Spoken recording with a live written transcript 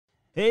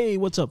Hey,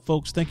 what's up,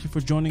 folks? Thank you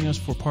for joining us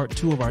for part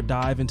 2 of our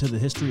dive into the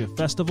history of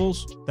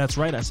festivals. That's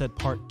right, I said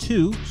part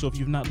 2. So if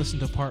you've not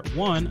listened to part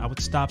 1, I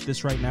would stop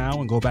this right now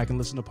and go back and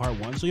listen to part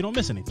 1 so you don't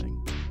miss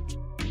anything.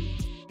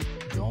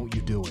 Don't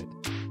you do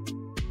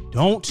it.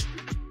 Don't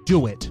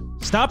do it.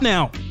 Stop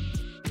now.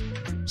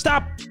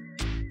 Stop.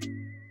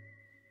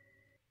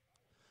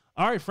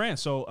 All right, Fran.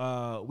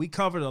 So we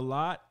covered a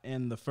lot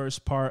in the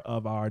first part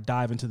of our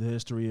dive into the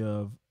history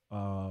of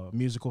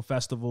musical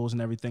festivals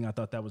and everything. I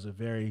thought that was a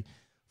very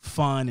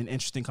fun and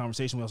interesting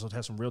conversation. We also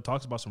had some real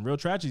talks about some real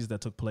tragedies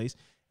that took place,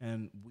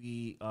 and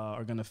we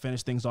are going to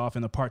finish things off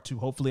in a part 2.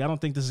 Hopefully, I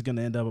don't think this is going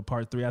to end up a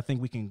part 3. I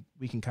think we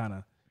can kind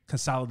of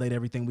consolidate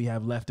everything we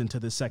have left into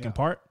this second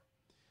part.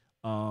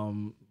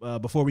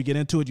 Before we get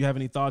into it, do you have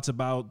any thoughts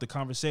about the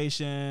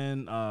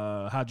conversation?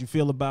 How'd you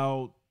feel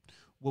about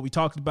what we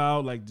talked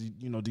about? Like,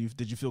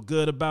 did you feel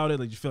good about it?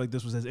 Like, you feel like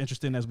this was as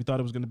interesting as we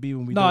thought it was going to be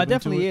when we? No, it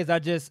definitely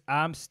is.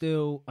 I'm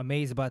still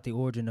amazed about the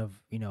origin of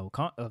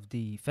of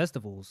the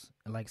festivals,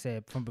 and like I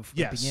said from the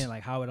beginning,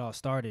 like how it all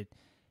started,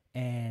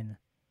 and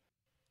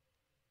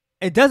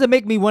it doesn't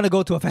make me want to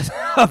go to a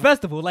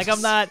festival. Like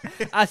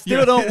I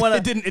still don't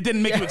want to. It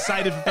didn't make you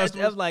excited for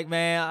festivals. I was like,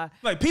 man,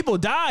 like people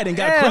died and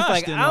got crushed.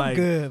 Like, and I'm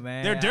good,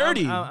 man. They're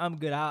dirty. I'm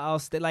good. I'll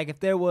stay. Like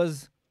if there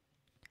was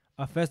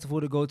a festival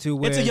to go to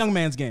where it's a young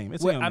man's game.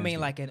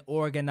 Like an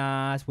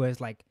organized where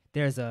it's like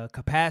there's a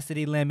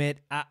capacity limit.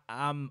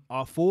 I'm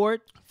all for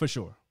it. For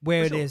sure.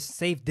 Where there's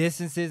safe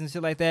distances and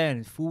shit like that,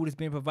 and food is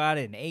being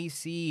provided, and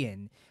AC,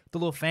 and the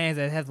little fans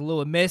that have the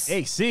little mist.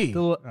 AC.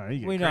 The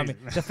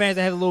fans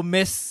that have the little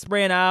mist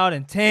spraying out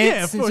and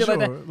tents and shit like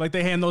that. Like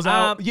they hand those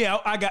out. Yeah,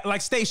 I got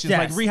like stations,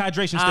 like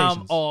rehydration stations.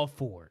 I'm all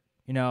for it.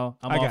 I'm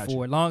all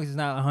for it. As long as it's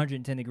not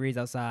 110 degrees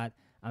outside,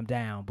 I'm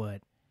down.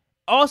 But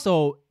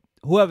also,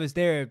 whoever's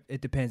there, it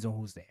depends on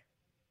who's there.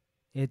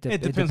 It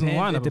depends on the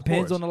lineup. It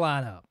depends on the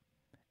lineup.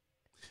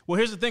 Well,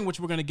 here's the thing, which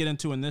we're going to get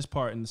into in this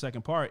part, in the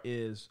second part,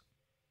 is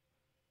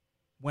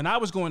when I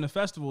was going to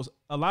festivals,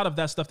 a lot of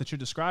that stuff that you're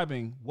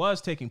describing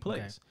was taking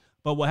place. Okay.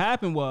 But what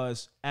happened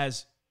was,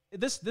 as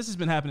this has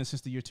been happening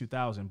since the year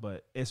 2000,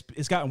 but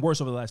it's gotten worse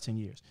over the last 10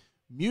 years.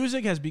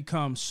 Music has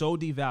become so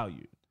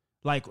devalued.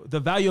 Like the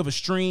value of a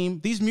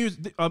stream,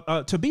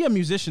 to be a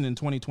musician in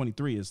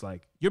 2023 is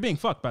like you're being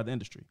fucked by the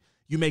industry.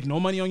 You make no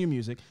money on your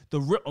music.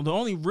 The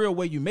only real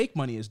way you make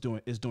money is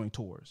doing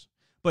tours.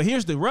 But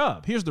here's the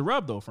rub. Here's the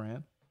rub, though,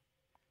 Fran.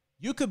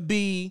 You could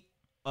be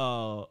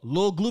Lil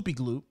Gloopy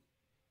Gloop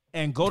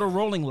and go to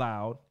Rolling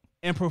Loud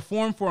and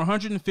perform for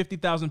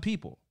 150,000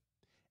 people.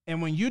 And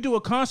when you do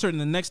a concert in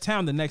the next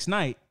town the next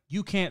night,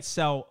 you can't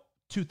sell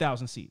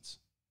 2,000 seats.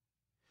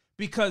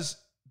 Because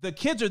the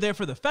kids are there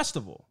for the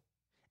festival.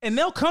 And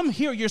they'll come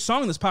hear your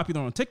song that's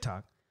popular on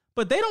TikTok,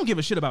 but they don't give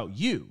a shit about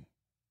you.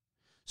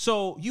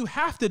 So you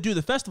have to do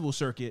the festival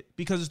circuit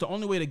because it's the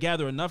only way to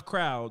gather enough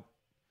crowd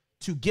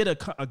to get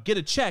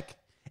a check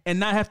and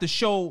not have to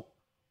show.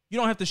 You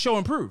don't have to show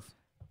and prove.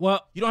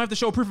 Well, you don't have to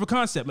show proof of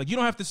concept. Like you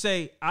don't have to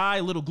say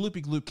I, Little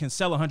Gloopy Gloop, can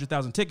sell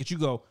 100,000 tickets. You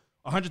go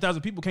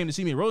 100,000 people came to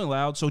see me at Rolling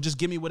Loud, so just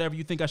give me whatever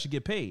you think I should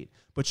get paid.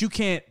 But you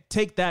can't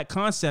take that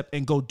concept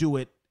and go do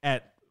it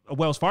at a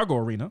Wells Fargo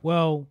arena.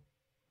 Well,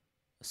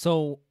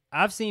 so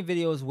I've seen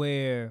videos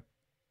where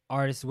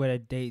artists where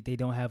they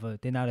don't have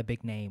they're not a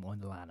big name on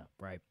the lineup,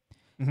 right?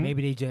 Mm-hmm.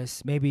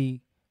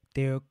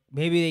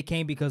 Maybe they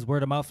came because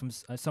word of mouth from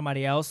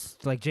somebody else,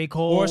 like J.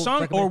 Cole,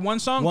 or one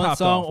song,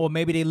 or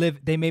maybe they live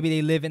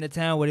in a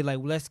town where they like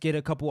let's get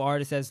a couple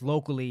artists that's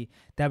locally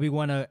that we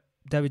join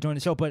the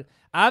show. But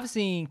I've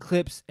seen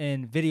clips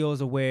and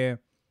videos of where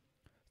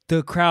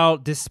the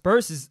crowd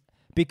disperses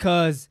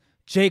because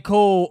J.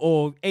 Cole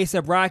or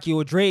A$AP Rocky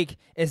or Drake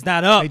is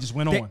not up. They just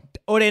went on,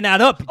 or they're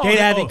not up. They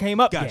haven't came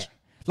up yet.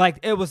 Like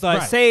it was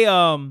like say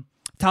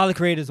Tyler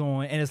Creator's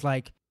on and it's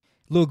like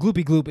Lil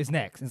Gloopy Gloop is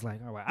next. It's like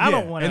all right, I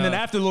don't want to. And then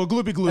after Lil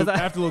Gloopy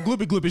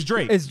Gloop, is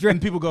Drake. It's Drake.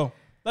 And people go,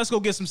 let's go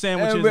get some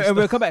sandwiches. And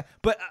we'll come back.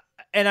 But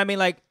and I mean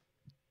like,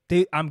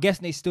 I'm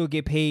guessing they still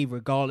get paid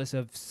regardless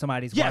of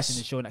somebody's watching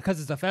the show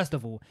because it's a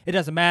festival. It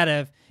doesn't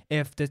matter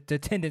if the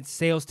attendance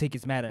sales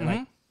tickets matter. Mm-hmm.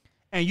 Like,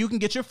 and you can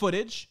get your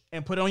footage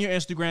and put it on your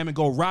Instagram and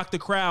go rock the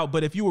crowd.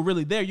 But if you were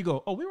really there, you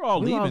go, oh, we were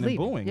all leaving and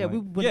booing. Yeah, we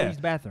went to use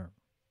the bathroom.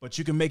 But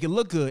you can make it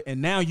look good,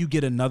 and now you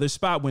get another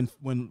spot when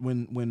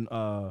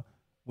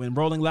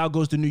Rolling Loud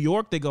goes to New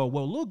York. They go,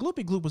 well, Lil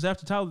Gloopy Gloop was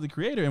after Tyler the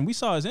Creator, and we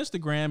saw his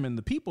Instagram, and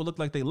the people looked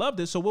like they loved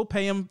it, so we'll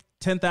pay him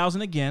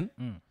 $10,000 again.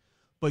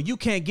 But you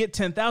can't get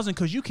 $10,000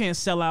 because you can't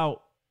sell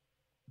out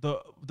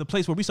the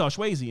place where we saw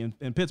Swayze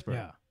in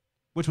Pittsburgh,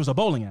 which was a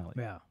bowling alley.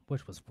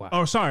 Which was wild.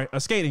 Oh, sorry,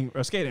 a skating ring.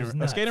 I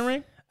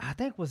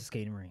think it was a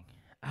skating ring.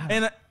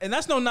 And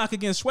that's no knock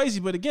against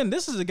Swayze, but again,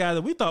 this is a guy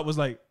that we thought was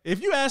like,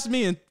 if you asked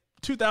me in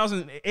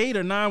 2008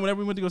 or 9, whenever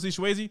we went to go see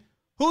Swayze,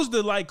 who's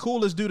the like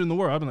coolest dude in the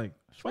world? I've been like,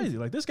 Swayze.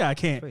 Like this guy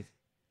can't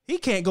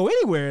go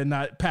anywhere and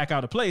not pack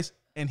out a place,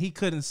 and he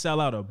couldn't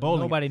sell out a bowling.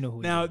 Nobody knew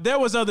who. Now there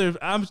was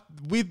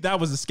that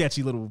was a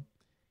sketchy little.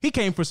 He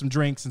came for some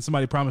drinks and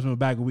somebody promised him a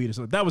bag of weed or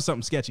something. That was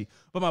something sketchy.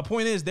 But my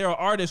point is, there are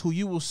artists who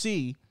you will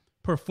see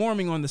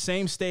performing on the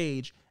same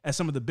stage as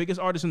some of the biggest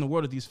artists in the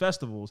world at these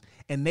festivals,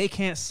 and they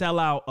can't sell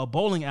out a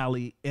bowling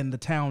alley in the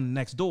town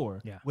next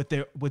door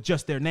with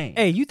just their name.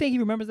 Hey, you think he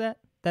remembers that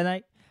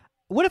night?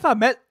 What if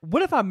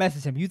I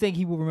message him? You think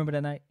he will remember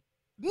that night?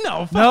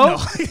 No.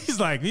 He's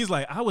like,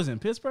 I was in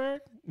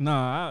Pittsburgh. No,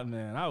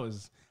 I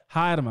was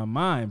high out of my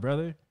mind,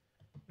 brother.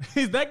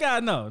 He's that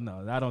guy. No,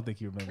 I don't think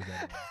he remembers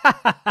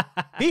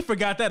that. He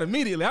forgot that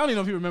immediately. I don't even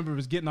know if he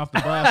remembers getting off the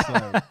bus.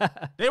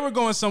 Like, they were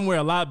going somewhere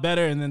a lot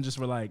better, and then just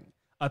were like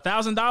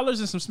 $1,000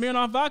 and some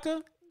Smirnoff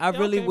vodka. I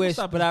really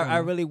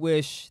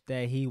wish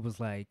that he was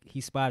like,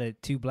 he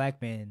spotted two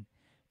black men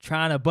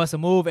trying to bust a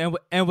move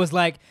and was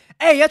like,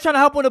 "Hey, y'all trying to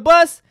hop on the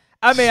bus?"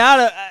 I mean,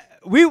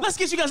 let's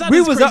get you guys out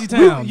of this crazy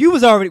town. You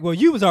was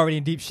already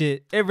in deep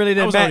shit. It really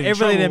didn't matter. It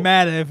really didn't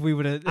matter if we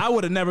would have. I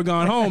would have never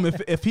gone home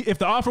if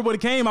the offer would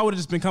have came. I would have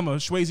just become a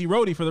Swayze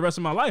roadie for the rest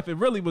of my life. It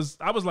really was.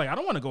 I was like, I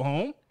don't want to go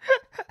home.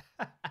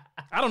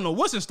 I don't know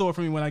what's in store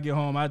for me when I get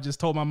home. I just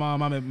told my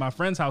mom I'm at my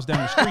friend's house down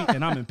the street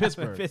and I'm in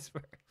Pittsburgh,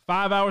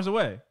 5 hours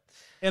away,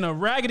 in a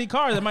raggedy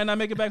car that might not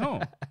make it back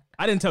home.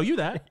 I didn't tell you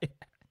that.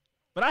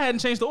 But I hadn't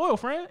changed the oil,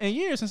 friend, in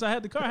years since I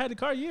had the car. I had the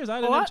car years.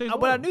 I didn't change the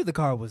oil. But I knew the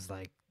car was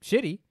like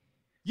shitty.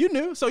 You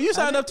knew, so you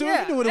signed up to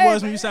it. You knew what it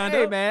was when you signed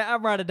up. Hey man,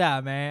 I'm ride or die,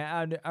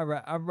 man.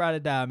 I'm ride or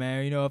die,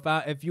 man. You know,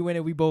 if you in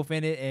it, we both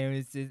in it,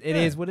 and it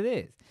is what it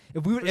is.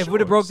 If we'd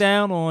have broke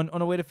down on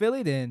the way to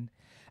Philly, then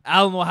I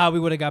don't know how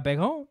we would have got back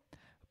home.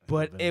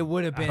 But it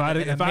would have been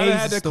if I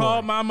had to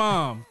call my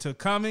mom to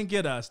come and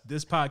get us,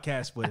 this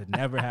podcast would have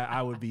never had.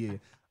 I would be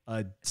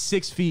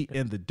 6 feet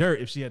in the dirt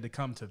if she had to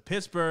come to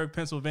Pittsburgh,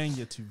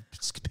 Pennsylvania to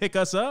pick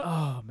us up.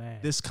 Oh man,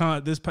 this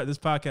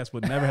podcast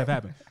would never have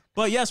happened.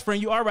 But yes, friend,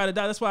 you are right to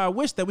die. That's why I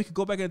wish that we could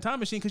go back in a time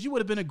machine, because you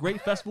would have been a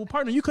great festival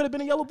partner. You could have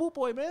been a Yellow Boot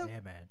Boy, man. Yeah,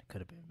 man, could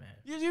have been, man.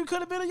 You could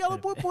have been a Yellow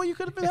Boot Boy. You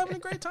could have been having a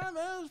great time,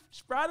 man.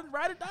 Just ride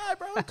or die,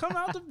 bro. Come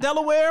out to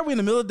Delaware. We in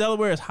the middle of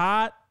Delaware. It's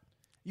hot.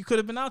 You could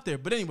have been out there.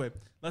 But anyway,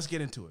 let's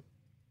get into it.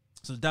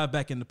 So dive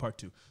back into part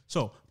 2.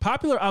 So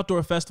popular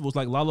outdoor festivals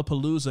like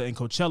Lollapalooza and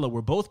Coachella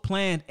were both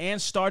planned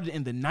and started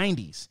in the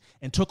 90s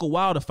and took a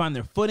while to find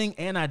their footing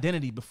and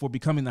identity before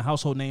becoming the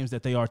household names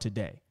that they are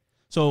today.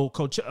 So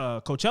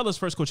Coachella's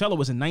first Coachella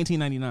was in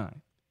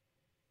 1999.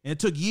 And it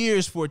took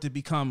years for it to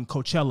become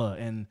Coachella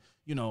and,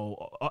 you know,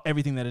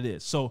 everything that it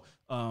is. So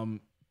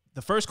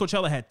the first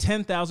Coachella had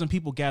 10,000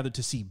 people gathered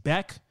to see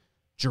Beck,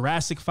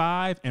 Jurassic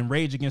 5, and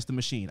Rage Against the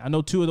Machine. I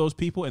know 2 of those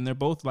people, and they're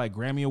both like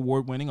Grammy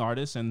Award-winning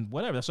artists and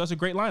whatever. So that's a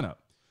great lineup.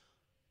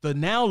 The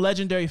now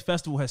legendary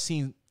festival has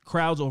seen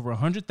crowds over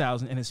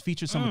 100,000 and has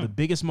featured some of the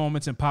biggest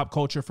moments in pop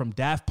culture, from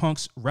Daft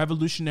Punk's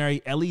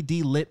revolutionary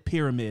LED-lit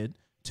pyramid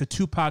to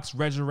Tupac's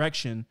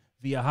resurrection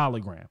via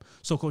hologram.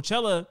 So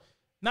Coachella,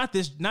 not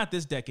this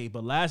decade,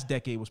 but last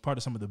decade, was part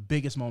of some of the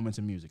biggest moments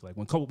in music. Like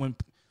when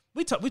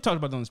we talked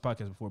about it on this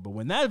podcast before, but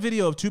when that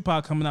video of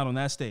Tupac coming out on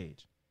that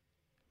stage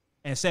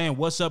and saying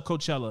 "What's up,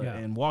 Coachella"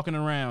 and walking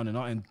around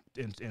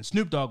and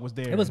Snoop Dogg was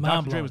there. It was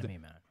mind blowing to me,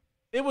 man.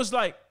 It was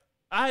like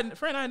I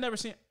had never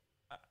seen.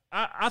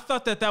 I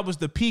thought that was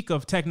the peak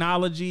of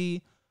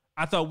technology.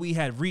 I thought we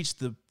had reached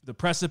the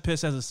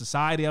precipice as a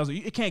society. I was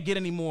like, it can't get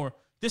any more.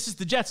 This is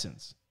the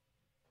Jetsons.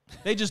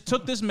 They just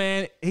took this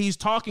man. He's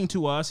talking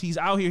to us. He's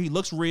out here. He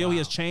looks real. Wow. He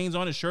has chains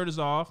on. His shirt is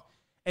off,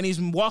 and he's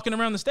walking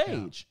around the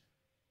stage.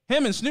 Yeah.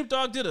 Him and Snoop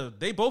Dogg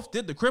they both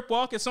did the Crip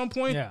Walk at some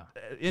point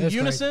in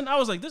unison. Crazy. I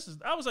was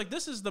like,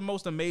 this is the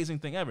most amazing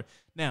thing ever.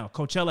 Now,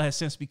 Coachella has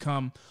since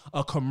become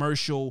a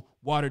commercial,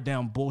 watered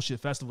down bullshit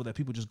festival that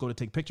people just go to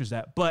take pictures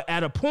at. But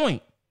at a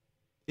point,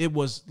 it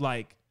was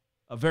like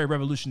a very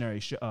revolutionary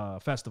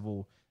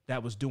festival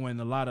that was doing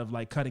a lot of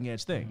like cutting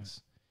edge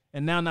things.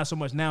 And now, not so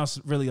much. Now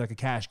it's really like a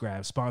cash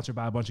grab, sponsored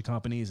by a bunch of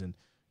companies, and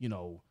you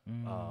know,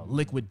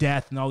 Liquid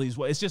Death and all these.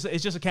 It's just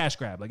a cash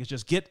grab. Like, it's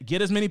just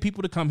get as many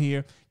people to come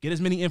here, get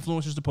as many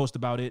influencers to post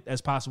about it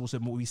as possible, so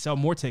we sell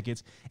more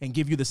tickets and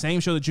give you the same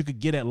show that you could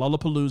get at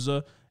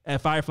Lollapalooza,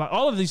 at Firefly.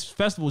 All of these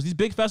festivals, these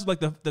big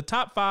festivals, like the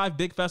top 5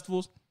 big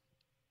festivals,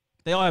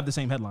 they all have the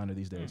same headliner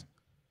these days.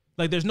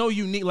 Like, there's no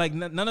unique. Like,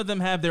 none of them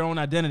have their own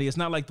identity. It's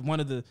not like one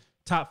of the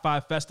top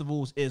 5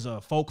 festivals is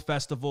a folk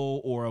festival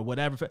or a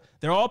whatever.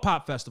 They're all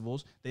pop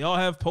festivals. They all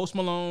have Post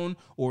Malone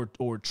or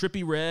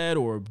Trippie Redd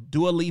or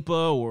Dua Lipa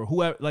or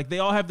whoever. Like, they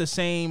all have the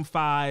same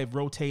 5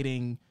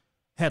 rotating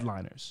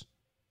headliners.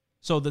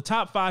 So the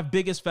top 5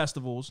 biggest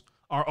festivals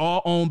are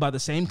all owned by the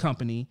same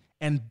company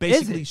and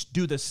basically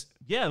do this.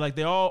 Yeah, like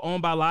they're all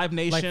owned by Live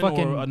Nation like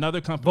or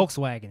another company.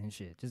 Volkswagen and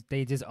shit.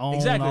 They just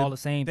own all the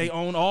same. They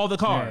own all the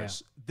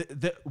cars. Yeah.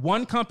 The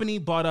one company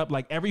bought up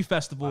like every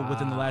festival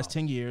within the last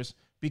 10 years.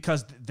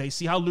 Because they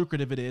see how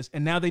lucrative it is,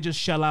 and now they just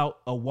shell out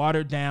a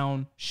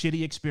watered-down,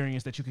 shitty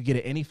experience that you could get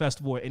at any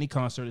festival or any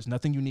concert. There's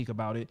nothing unique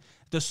about it.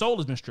 The soul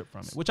has been stripped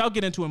from it, which I'll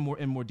get into in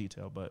more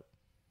detail. But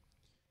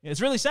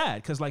it's really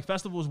sad because like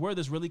festivals were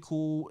this really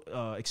cool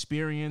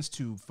experience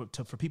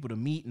for people to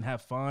meet and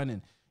have fun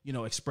and, you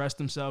know, express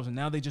themselves, and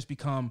now they just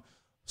become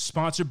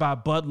sponsored by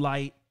Bud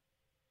Light,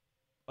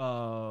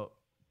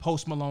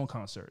 Post Malone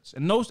concerts.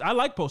 And those, I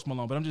like Post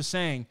Malone, but I'm just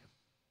saying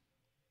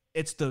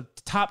it's the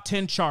top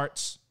 10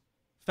 charts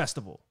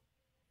festival.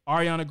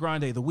 Ariana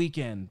Grande, The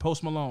Weeknd,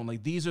 Post Malone.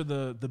 Like, these are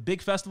the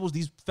big festivals.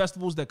 These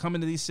festivals that come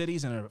into these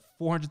cities and are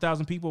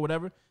 400,000 people,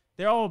 whatever.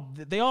 They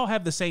all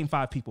have the same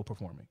 5 people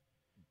performing.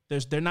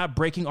 They're not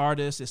breaking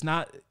artists. It's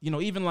not,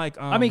 even like.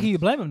 I mean, can you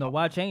blame them though?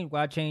 Why change?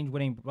 Why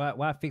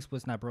fix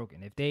what's not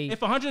broken?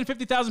 If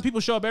 150,000 people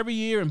show up every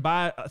year and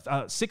buy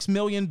 6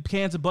 million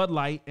cans of Bud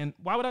Light, and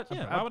why would I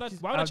change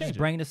it?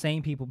 Bring the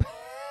same people.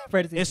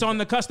 It's on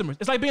the customers.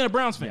 It's like being a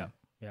Browns fan.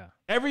 Yeah.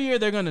 Every year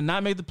they're going to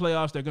not make the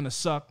playoffs. They're going to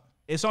suck.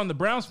 It's on the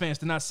Browns fans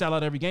to not sell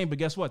out every game, but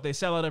guess what? They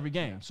sell out every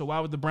game. So why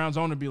would the Browns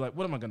owner be like,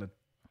 what am I going to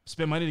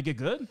spend money to get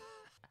good?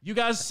 You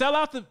guys sell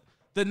out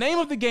the name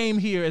of the game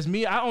here is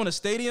me. I own a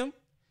stadium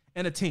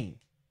and a team.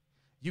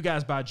 You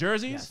guys buy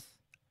jerseys. Yes.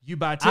 You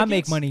buy tickets. I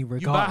make money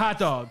regardless. You buy hot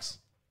dogs.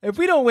 If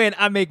we don't win,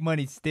 I make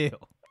money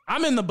still.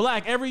 I'm in the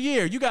black every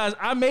year. You guys,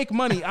 I make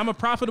money. I'm a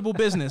profitable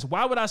business.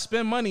 Why would I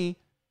spend money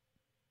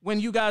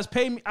when you guys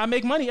pay me? I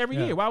make money every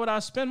year. Why would I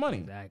spend money?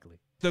 Exactly.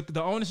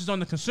 The onus is on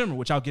the consumer,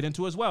 which I'll get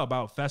into as well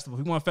about festival.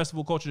 If we want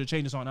festival culture to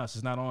change, it's on us.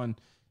 It's not on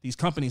these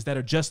companies that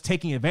are just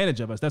taking advantage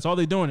of us. That's all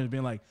they're doing is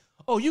being like,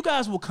 oh, you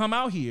guys will come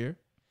out here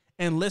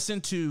and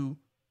listen to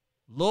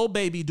Lil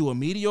Baby do a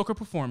mediocre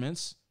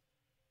performance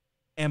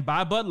and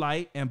buy Bud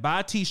Light and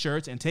buy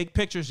T-shirts and take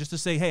pictures just to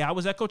say, hey, I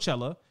was at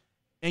Coachella,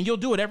 and you'll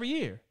do it every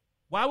year.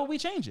 Why would we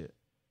change it?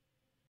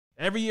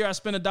 Every year I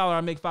spend $1,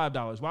 I make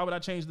 $5. Why would I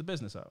change the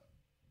business up?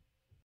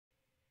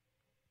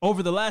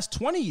 Over the last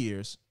 20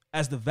 years,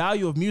 as the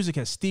value of music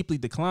has steeply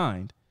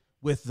declined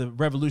with the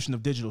revolution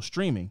of digital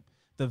streaming,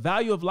 the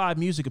value of live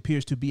music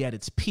appears to be at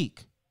its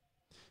peak.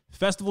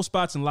 Festival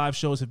spots and live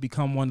shows have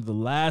become one of the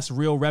last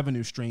real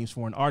revenue streams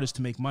for an artist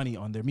to make money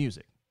on their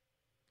music.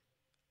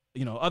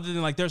 Other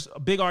than like there's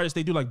big artists,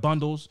 they do like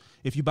bundles.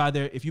 If you buy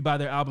their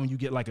album, you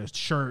get like a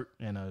shirt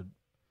and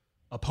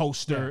a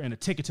poster and a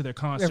ticket to their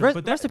concert.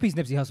 But rest in peace,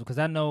 Nipsey Hussle, because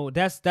I know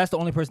that's the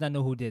only person I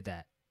know who did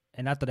that,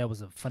 and I thought that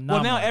was a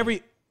phenomenal. Well, now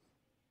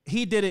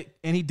he did it,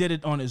 and he did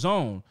it on his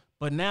own.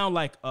 But now,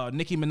 like,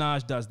 Nicki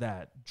Minaj does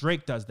that.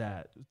 Drake does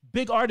that.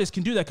 Big artists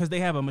can do that because they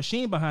have a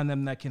machine behind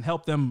them that can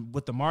help them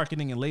with the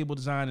marketing and label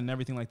design and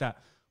everything like that.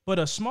 But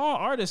a small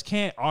artist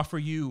can't offer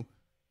you,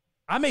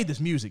 I made this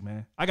music,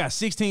 man. I got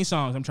 16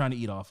 songs I'm trying to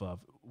eat off of.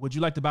 Would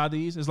you like to buy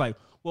these? It's like,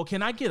 well,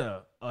 can I get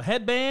a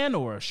headband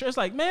or a shirt? It's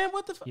like, man,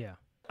 what the fuck? Yeah.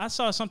 I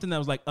saw something that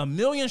was like 1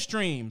 million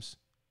streams.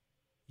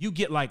 You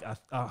get like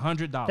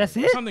 $100. That's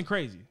it? Something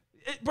crazy.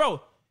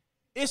 Bro.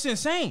 It's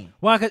insane.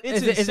 Why?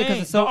 Is it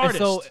because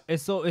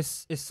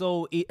it's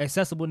so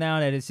accessible now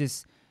that it's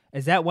just,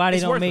 is that why they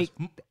don't worthless.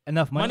 make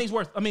enough money? Money's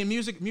worth. I mean,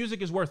 music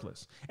is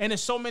worthless, and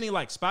there's so many,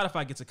 like,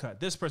 Spotify gets a cut,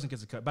 this person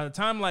gets a cut. By the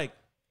time like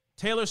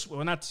Taylor Swift,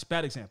 well, not a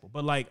bad example,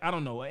 but like, I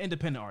don't know, an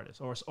independent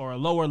artist or a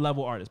lower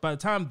level artist, by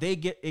the time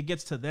it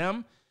gets to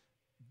them,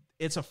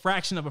 it's a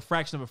fraction of a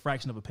fraction of a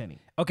fraction of a penny.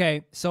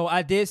 Okay, so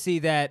I did see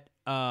that.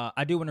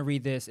 I do want to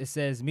read this. It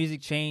says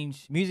music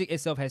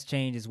itself has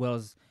changed as well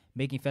as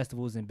making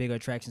festivals and bigger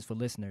attractions for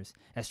listeners.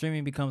 As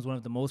streaming becomes one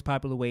of the most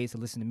popular ways to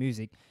listen to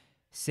music,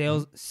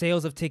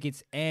 sales of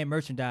tickets and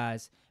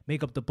merchandise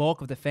make up the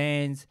bulk of the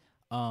fans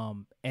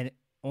and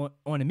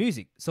on the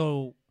music.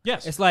 So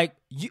yes, it's like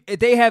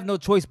they have no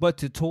choice but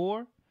to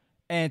tour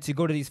and to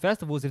go to these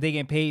festivals if they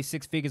get paid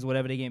 6 figures,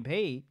 whatever they getting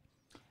paid,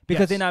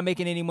 because they're not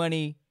making any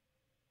money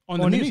on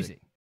the music.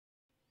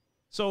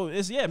 So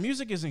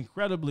music is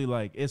incredibly,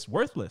 like, it's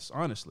worthless,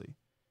 honestly.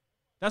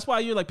 That's why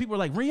you're like, people are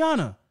like,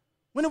 Rihanna,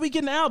 when are we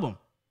getting an album?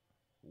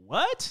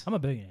 What? I'm a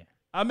billionaire.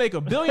 I make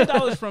 $1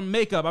 billion from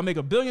makeup. I make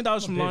 $1 billion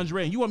from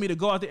lingerie. And you want me to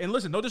go out there and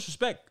listen, no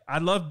disrespect. I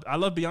love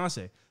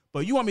Beyonce.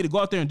 But you want me to go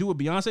out there and do what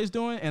Beyonce's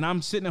doing, and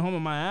I'm sitting at home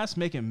on my ass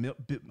making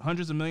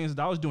hundreds of millions of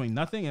dollars doing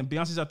nothing, and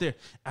Beyonce's out there,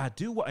 I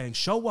do what and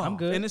show up. I'm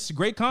good. And it's a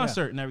great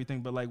concert and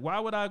everything. But like, why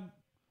would I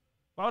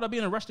be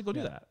in a rush to go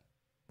do that?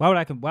 Why would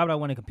I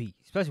want to compete,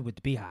 especially with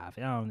the Beehive?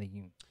 I don't think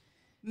you.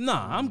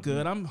 Nah, I'm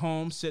good. I'm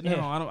home sitting at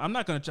home. I'm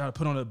not gonna try to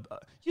put on a.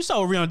 You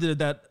saw what Rihanna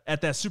did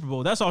at that Super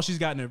Bowl. That's all she's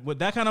got in there. With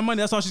that kind of money,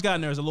 that's all she's got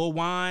in there is a little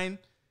wine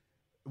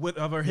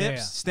of her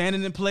hips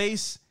standing in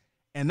place,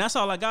 and that's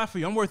all I got for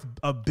you. I'm worth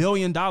 $1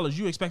 billion.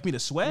 You expect me to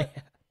sweat?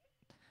 Yeah.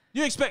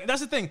 You expect?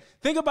 That's the thing.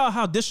 Think about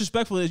how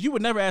disrespectful it is. You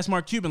would never ask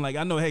Mark Cuban, like,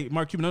 hey,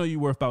 Mark Cuban, I know you're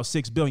worth about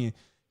 $6 billion.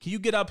 Can you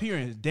get up here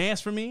and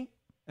dance for me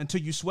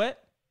until you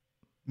sweat?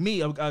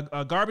 Me,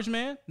 a garbage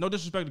man? No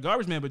disrespect to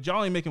garbage man, but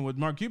y'all ain't making what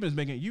Mark Cuban is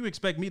making. You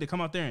expect me to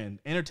come out there and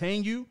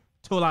entertain you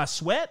till I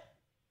sweat?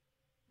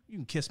 You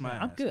can kiss my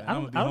ass. I'm good. I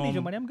don't need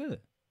your money. I'm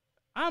good.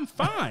 I'm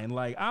fine.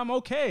 Like, I'm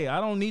okay.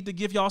 I don't need to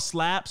give y'all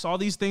slaps. All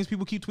these things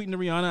people keep tweeting to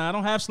Rihanna. I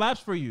don't have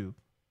slaps for you.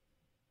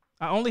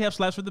 I only have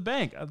slaps for the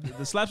bank.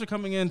 The slaps are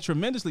coming in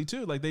tremendously,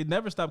 too. Like, they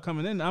never stop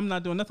coming in. I'm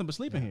not doing nothing but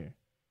sleeping here.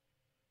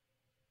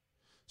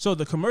 So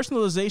the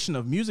commercialization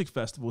of music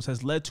festivals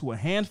has led to a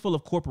handful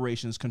of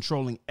corporations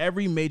controlling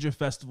every major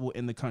festival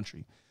in the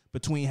country,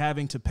 between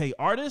having to pay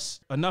artists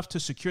enough to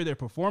secure their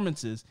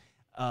performances,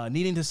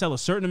 needing to sell a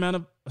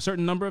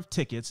certain number of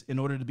tickets in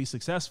order to be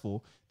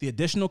successful, the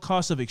additional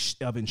cost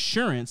of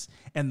insurance,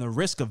 and the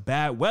risk of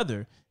bad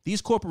weather.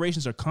 These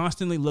corporations are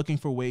constantly looking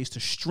for ways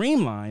to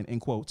streamline, in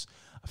quotes,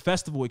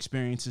 festival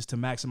experiences to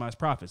maximize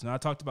profits. Now, I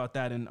talked about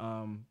that in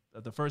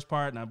the first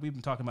part, and we've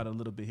been talking about it a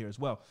little bit here as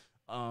well.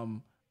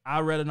 I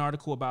read an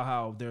article about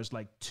how there's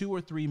like 2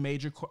 or 3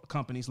 major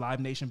companies, Live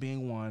Nation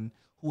being one,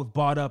 who have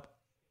bought up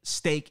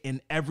stake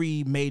in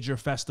every major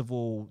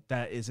festival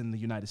that is in the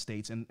United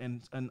States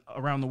and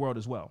around the world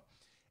as well.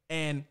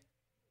 And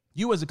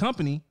you as a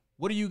company,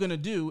 what are you going to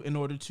do in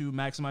order to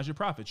maximize your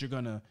profits? You're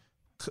going to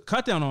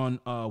cut down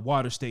on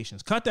water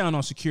stations, cut down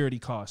on security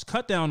costs,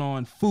 cut down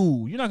on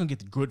food. You're not going to get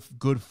the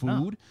good food.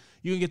 No.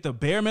 You can get the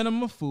bare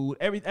minimum of food.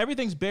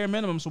 Everything's bare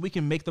minimum so we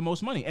can make the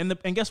most money. And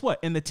guess what?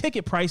 And the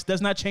ticket price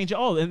does not change at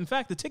all. And in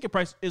fact, the ticket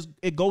price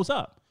goes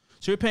up.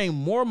 So you're paying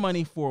more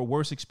money for a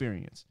worse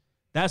experience.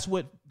 That's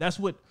what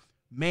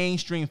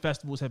mainstream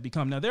festivals have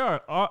become. Now, there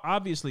are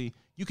obviously,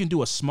 you can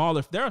do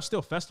there are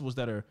still festivals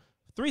that are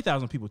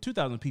 3,000 people,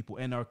 2,000 people,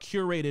 and are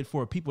curated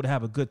for people to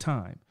have a good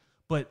time.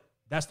 But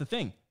that's the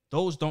thing.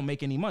 Those don't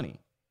make any money.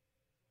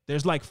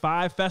 There's like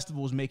 5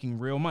 festivals making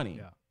real money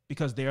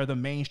because they are the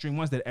mainstream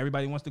ones that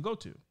everybody wants to go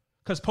to.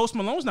 Because Post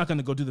Malone's not going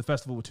to go do the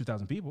festival with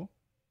 2,000 people.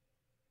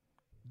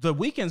 The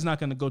Weeknd's not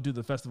going to go do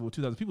the festival with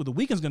 2,000 people. The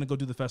Weeknd's going to go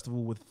do the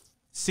festival with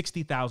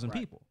 60,000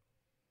 people.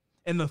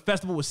 And the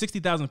festival with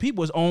 60,000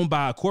 people is owned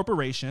by a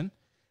corporation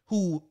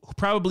who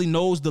probably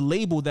knows the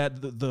label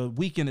that the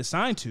Weeknd is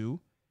signed to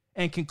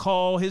and can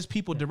call his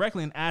people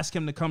directly and ask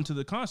him to come to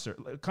the concert,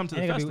 come to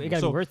the festival. It got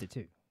to be worth it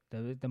too.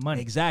 The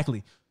money.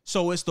 Exactly.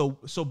 So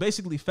so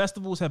basically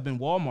festivals have been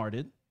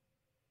Walmarted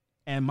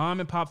and mom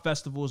and pop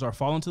festivals are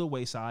falling to the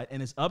wayside,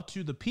 and it's up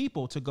to the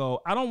people to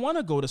go, I don't want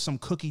to go to some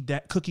cookie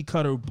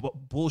cutter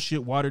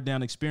bullshit watered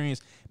down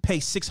experience, pay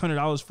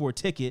 $600 for a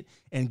ticket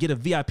and get a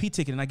VIP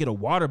ticket and I get a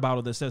water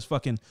bottle that says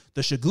fucking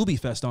the Shagooby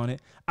Fest on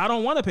it. I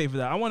don't want to pay for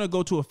that. I want to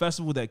go to a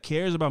festival that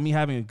cares about me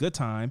having a good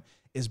time,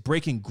 is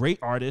breaking great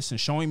artists and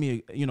showing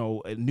me,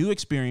 new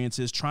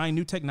experiences, trying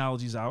new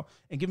technologies out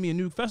and give me a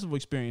new festival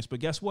experience. But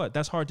guess what?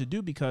 That's hard to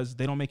do because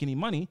they don't make any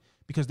money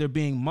because they're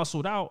being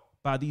muscled out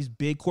by these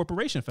big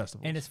corporation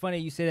festivals. And it's funny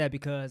you say that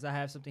because I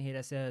have something here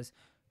that says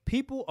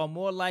people are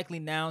more likely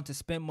now to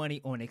spend money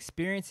on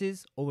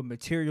experiences over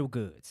material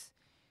goods.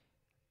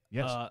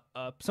 Yes.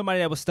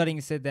 Somebody that was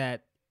studying said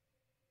that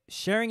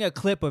sharing a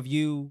clip of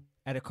you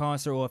at a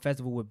concert or a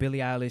festival with Billie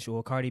Eilish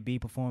or Cardi B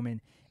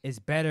performing is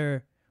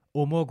better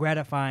or more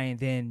gratifying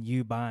than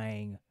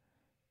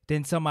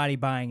somebody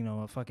buying,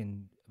 a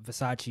fucking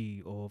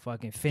Versace or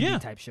fucking Fendi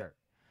type shirt.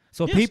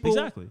 So people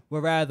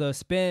would rather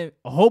spend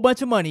a whole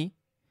bunch of money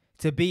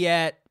to be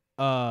at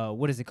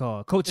what is it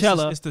called,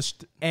 Coachella,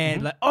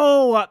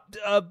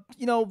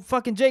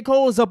 fucking J.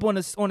 Cole's up on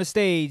the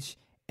stage,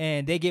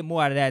 and they get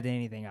more out of that than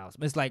anything else.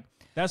 It's like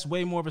that's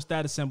way more of a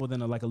status symbol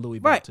than a Louis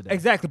belt today.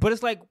 Exactly. But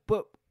it's like,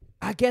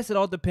 I guess it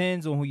all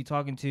depends on who you're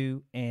talking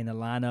to and a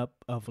lineup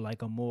of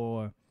like a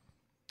more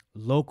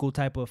local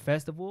type of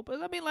festival.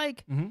 But I mean,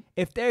 like,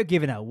 if they're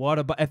giving out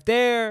water, but if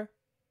they're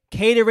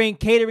catering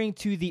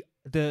to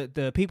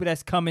the people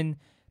that's coming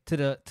to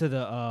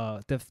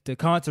the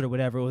concert or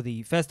whatever, or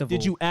the festival,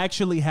 did you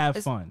actually have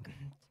fun?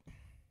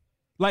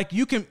 Like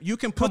you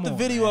can put the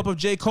video up of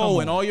J.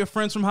 Cole and all your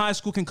friends from high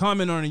school can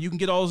comment on it. You can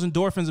get all those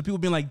endorphins and people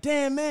being like,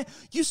 "Damn man,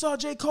 you saw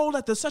J. Cole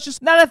at the such a..."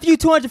 Not if you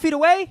 200 feet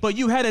away, but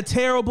you had a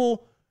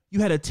terrible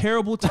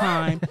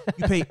time.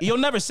 You'll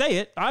never say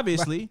it,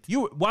 obviously.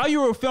 Right. While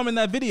you were filming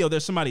that video,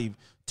 there's somebody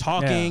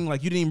talking,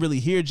 like you didn't even really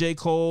hear J.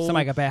 Cole.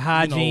 Somebody got bad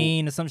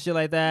hygiene or some shit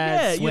like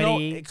that.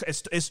 Yeah,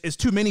 it's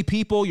too many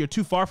people. You're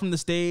too far from the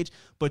stage.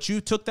 But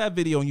you took that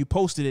video and you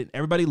posted it.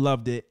 Everybody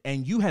loved it,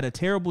 and you had a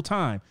terrible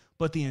time.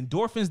 But the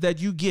endorphins that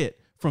you get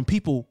from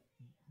people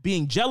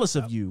being jealous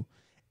of you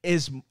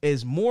is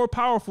more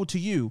powerful to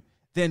you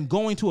than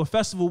going to a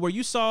festival where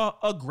you saw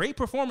a great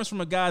performance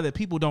from a guy that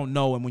people don't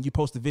know, and when you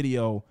post the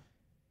video,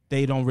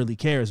 they don't really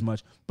care as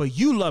much. But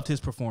you loved his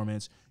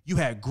performance. You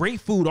had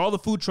great food. All the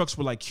food trucks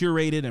were like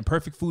curated and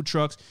perfect food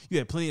trucks. You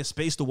had plenty of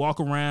space to walk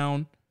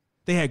around.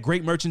 They had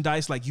great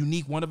merchandise, like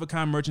unique,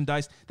 one-of-a-kind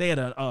merchandise. They had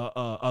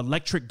a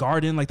electric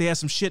garden. Like they had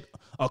some shit,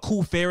 a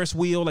cool Ferris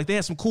wheel. Like they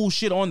had some cool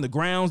shit on the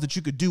grounds that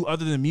you could do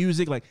other than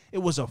music. Like it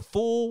was a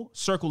full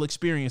circle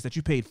experience that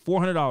you paid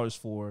 $400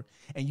 for,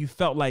 and you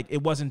felt like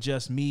it wasn't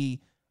just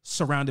me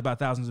surrounded by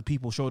thousands of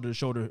people, shoulder to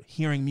shoulder,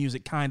 hearing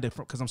music kind of,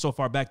 because I'm so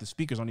far back, the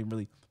speakers aren't even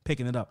really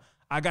picking it up.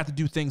 I got to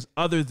do things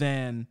other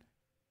than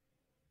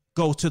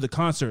go to the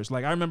concerts.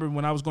 Like I remember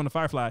when I was going to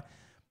Firefly,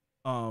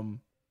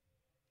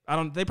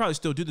 they probably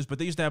still do this, but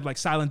they used to have like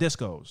silent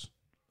discos.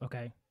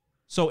 Okay.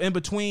 So in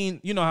between,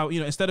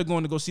 instead of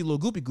going to go see Lil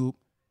Goopy Goop,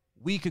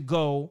 we could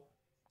go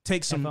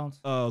take some headphones.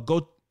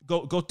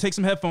 Go take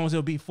some headphones.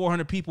 It'll be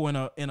 400 people in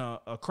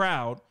a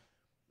crowd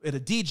at a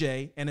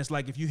DJ, and it's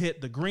like if you hit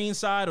the green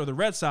side or the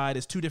red side,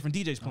 it's 2 different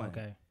DJs playing.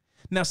 Okay.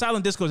 Now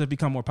silent discos have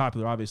become more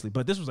popular, obviously,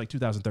 but this was like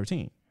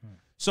 2013.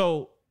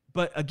 So,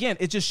 but again,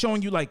 it's just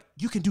showing you like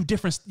you can do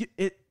different.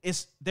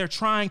 They're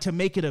trying to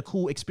make it a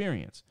cool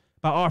experience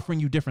by offering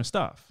you different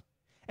stuff.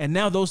 And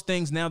now those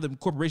things, now the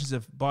corporations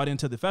have bought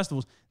into the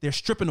festivals, they're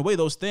stripping away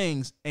those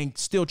things and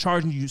still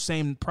charging you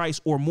same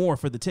price or more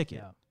for the ticket.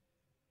 Yeah.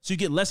 So you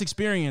get less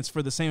experience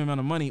for the same amount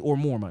of money or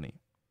more money.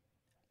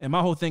 And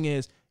my whole thing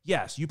is,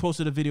 yes, you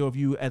posted a video of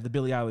you at the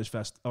Billie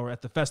Eilish or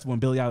at the festival when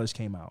Billie Eilish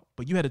came out,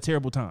 but you had a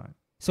terrible time.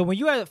 So when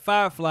you at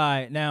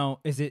Firefly now,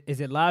 is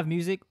it live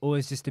music or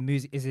is just the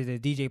music? Is it a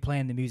DJ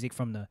playing the music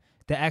from the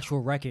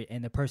actual record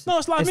and the person? No,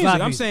 it's live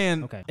music. I'm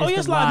saying, okay. Oh, yeah,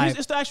 it's live music.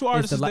 It's the actual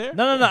artist is there.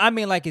 No. I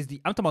mean, like, I'm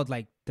talking about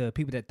like the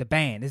people the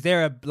band. Is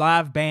there a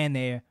live band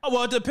there? Oh,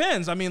 well, it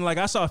depends. I mean, like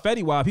I saw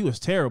Fetty Wap. He was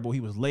terrible. He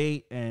was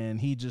late and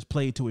he just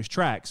played to his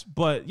tracks.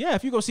 But yeah,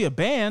 if you go see a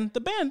band, the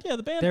band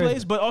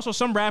plays. But also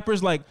some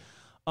rappers like,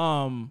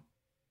 I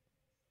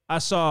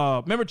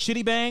saw. Remember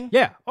Chitty Bang?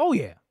 Yeah. Oh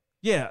yeah.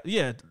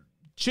 Yeah.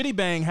 Chitty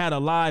Bang had a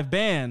live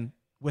band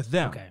with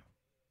them. Okay.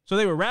 So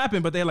they were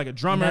rapping, but they had like a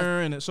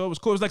drummer, and so it was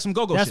cool. It was like some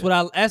go-go shit.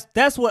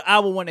 That's what I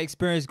would want to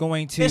experience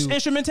going to. It's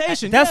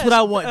instrumentation. That's what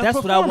I want. That's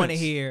what I want to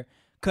hear.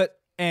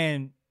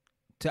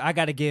 I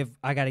gotta give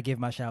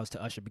my shout outs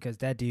to Usher because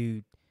that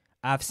dude,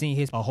 I've seen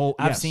seen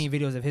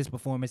videos of his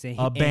performance and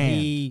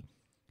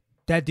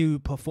that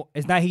dude perform.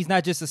 He's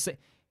not just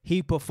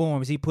he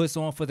performs. He puts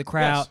on for the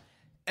crowd.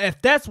 Yes.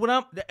 If that's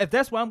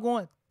where I'm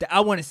going, I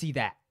want to see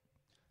that.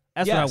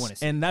 That's what I want to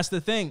see. And that's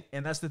the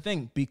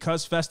thing.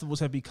 Because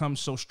festivals have become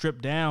so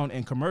stripped down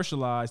and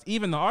commercialized,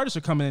 even the artists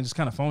are coming in and just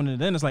kind of phoning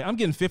it in. It's like, I'm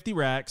getting 50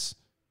 racks.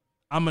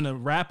 I'm going to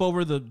rap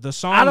over the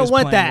song I don't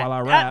want that. While I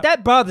rap.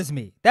 That bothers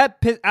me. I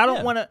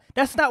don't want to.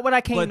 That's not what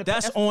I came to. But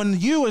that's on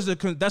you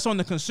that's on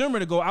the consumer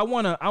to go, I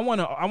want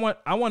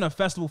a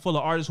festival full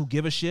of artists who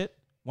give a shit,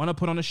 want to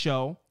put on a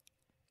show,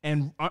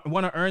 and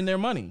want to earn their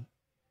money.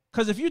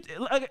 Because if you,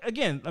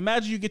 again,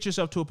 imagine you get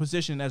yourself to a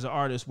position as an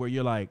artist where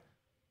you're like,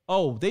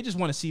 oh, they just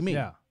want to see me.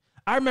 Yeah.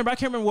 I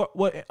can't remember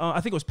what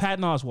I think it was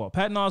Patton Oswalt.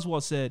 Patton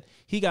Oswalt said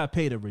he got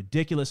paid a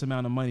ridiculous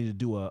amount of money to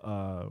do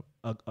a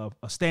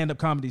stand-up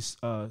comedy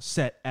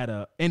set at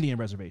a Indian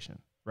reservation,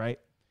 right?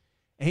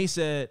 And he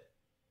said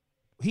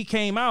he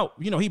came out,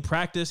 he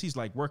practiced, he's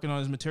like working on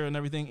his material and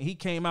everything. And he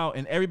came out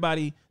and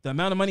everybody, the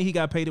amount of money he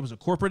got paid, it was a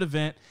corporate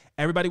event.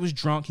 Everybody was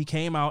drunk. He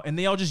came out and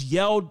they all just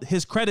yelled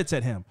his credits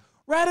at him.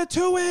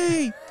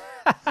 Ratatouille,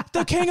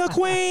 the King of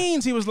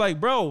Queens. He was like,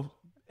 bro,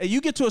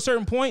 you get to a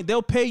certain point,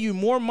 they'll pay you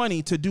more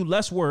money to do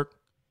less work.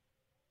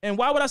 And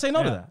why would I say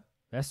no to that?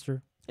 That's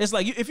true. It's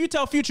like if you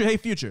tell Future, hey,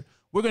 Future,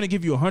 we're going to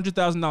give you $100,000.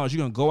 You're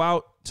going to go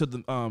out to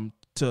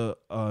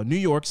the New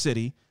York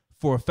City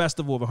for a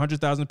festival of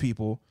 100,000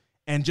 people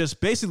and just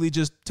basically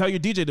just tell your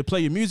DJ to play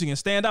your music and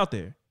stand out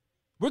there.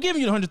 We're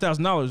giving you the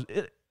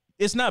 $100,000.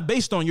 It's not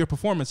based on your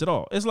performance at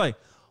all. It's like,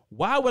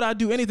 why would I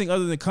do anything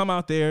other than come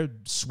out there,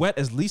 sweat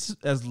as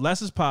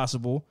less as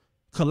possible,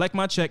 collect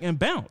my check, and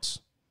bounce?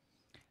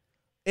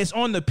 It's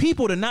on the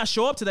people to not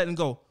show up to that and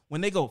go,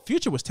 when they go,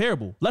 Future was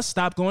terrible. Let's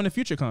stop going to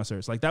Future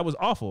concerts. Like, that was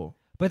awful.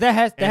 But there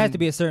has to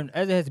be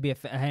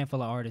a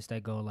handful of artists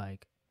that go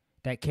like,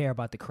 that care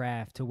about the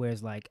craft to where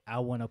it's like, I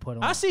want to put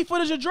on. I see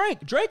footage of Drake.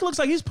 Drake looks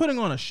like he's putting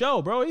on a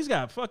show, bro. He's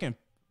got fucking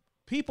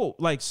people,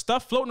 like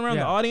stuff floating around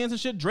the audience and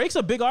shit. Drake's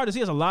a big artist. He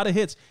has a lot of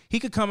hits. He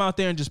could come out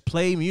there and just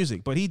play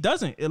music, but he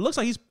doesn't. It looks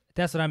like he's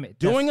that's what I mean.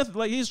 Doing it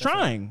like he's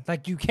trying.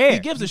 Like you care. He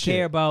gives a shit. You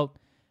care about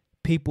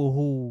people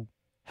who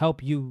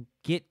help you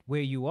get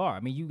where you are. I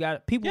mean, you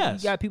got people.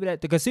 Yes. You got people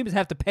that the consumers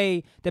have to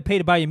pay. They pay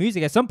to buy your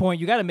music. At some point,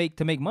 you got to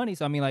make money.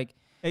 So I mean, like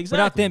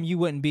without them, you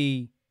wouldn't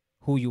be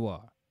who you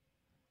are.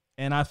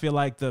 And I feel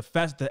like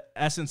the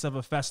essence of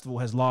a festival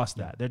has lost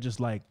that. They're just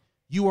like,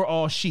 you are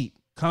all sheep.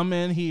 Come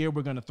in here.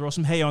 We're gonna throw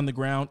some hay on the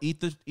ground.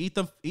 Eat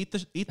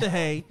the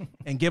hay,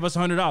 and give us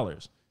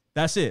 $100.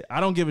 That's it.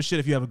 I don't give a shit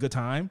if you have a good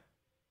time.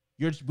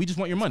 We just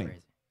want your money.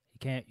 Crazy.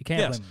 You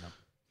can't blame them.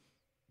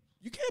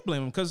 You can't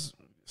blame them because,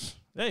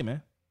 hey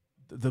man,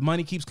 the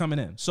money keeps coming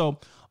in. So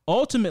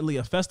ultimately,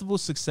 a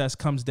festival's success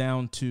comes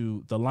down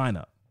to the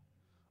lineup.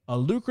 A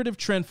lucrative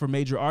trend for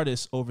major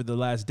artists over the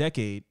last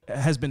decade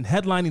has been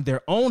headlining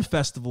their own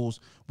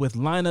festivals with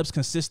lineups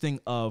consisting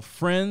of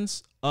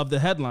friends of the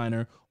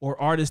headliner or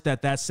artists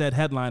that said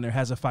headliner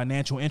has a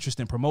financial interest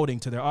in promoting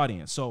to their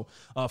audience. So,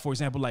 for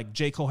example, like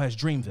J. Cole has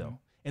Dreamville,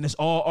 and it's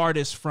all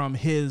artists from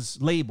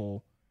his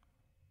label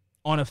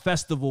on a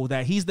festival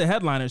that he's the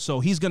headliner.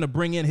 So he's going to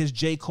bring in his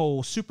J.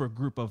 Cole super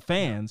group of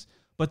fans,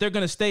 but they're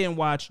going to stay and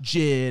watch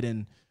Jid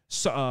and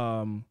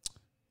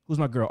who's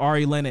my girl?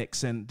 Ari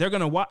Lennox. And they're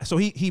going to watch. So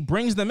he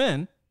brings them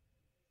in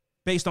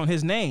based on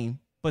his name.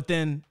 But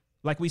then,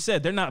 like we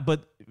said, they're not,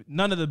 but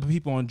none of the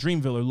people on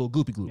Dreamville are little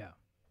goopy gloop. Yeah.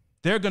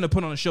 They're going to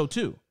put on a show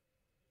too.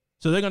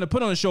 So they're going to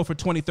put on a show for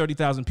 20,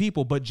 30,000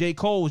 people. But J.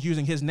 Cole is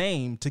using his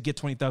name to get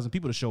 20,000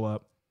 people to show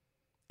up.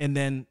 And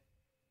then,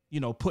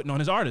 putting on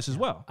his artists as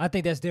well. I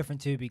think that's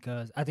different too,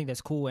 because I think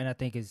that's cool. And I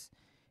think it's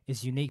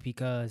unique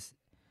because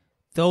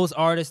those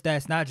artists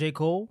that's not J.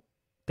 Cole,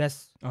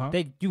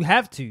 you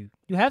have to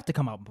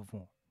come out and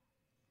perform.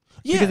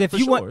 Yeah, because if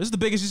it's the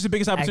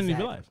biggest opportunity of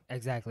your life.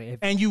 Exactly.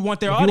 And you want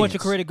their audience. If you want your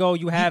career to go,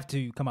 you have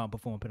to come out and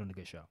perform, put on a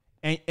good show.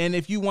 And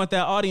if you want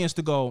that audience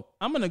to go,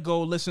 I'm gonna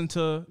go listen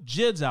to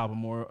Jid's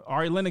album or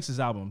Ari Lennox's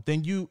album,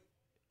 then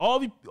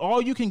all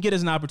you can get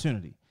is an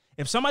opportunity.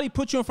 If somebody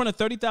puts you in front of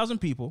 30,000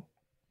 people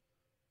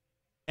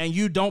and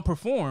you don't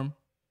perform,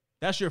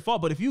 that's your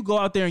fault. But if you go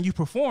out there and you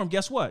perform,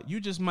 guess what? You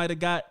just might have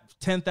got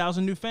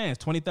 10,000 new fans,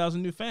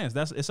 20,000 new fans.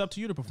 It's up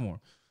to you to perform.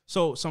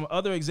 So some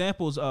other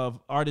examples of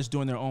artists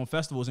doing their own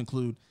festivals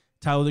include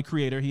Tyler, the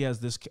Creator. He has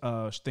this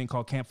thing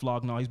called Camp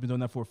Flog-Gnaw. He's been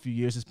doing that for a few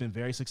years. It's been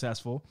very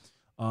successful.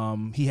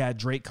 He had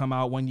Drake come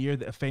out one year.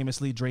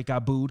 Famously, Drake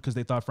got booed because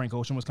they thought Frank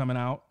Ocean was coming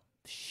out.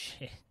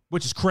 Shit.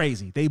 Which is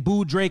crazy. They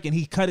booed Drake and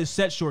he cut his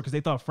set short because they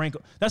thought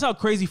that's how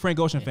crazy Frank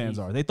Ocean fans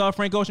are. They thought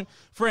Frank Ocean,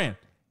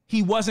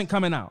 he wasn't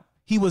coming out.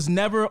 He was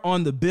never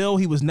on the bill.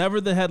 He was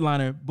never the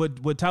headliner. But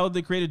what Tyler,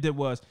 the Creator, did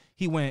was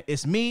he went,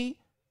 it's me,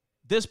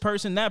 this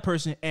person, that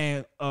person,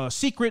 and a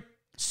secret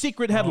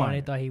headliner.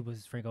 They thought he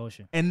was Frank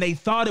Ocean. And they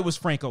thought it was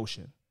Frank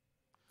Ocean.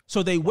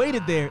 So they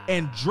waited there,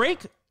 and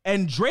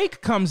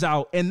Drake comes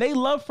out, and they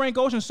love Frank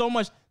Ocean so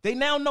much, they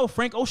now know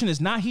Frank Ocean is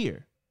not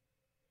here.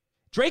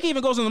 Drake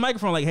even goes on the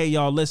microphone like, hey,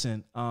 y'all,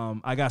 listen,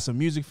 I got some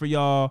music for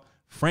y'all.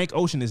 Frank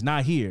Ocean is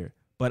not here,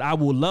 but I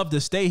would love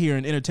to stay here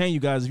and entertain you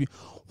guys.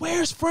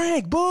 Where's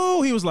Frank?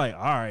 Boo! He was like,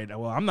 all right,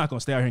 well, I'm not going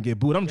to stay out here and get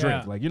booed. I'm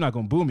Drake. Like, you're not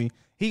going to boo me.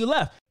 He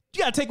left.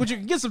 You got to take what you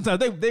can get sometimes.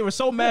 They were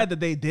so mad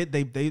that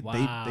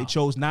they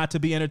chose not to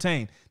be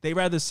entertained. They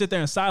rather sit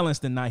there in silence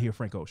than not hear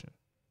Frank Ocean.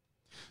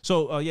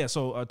 So,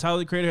 Tyler,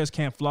 the Creator, has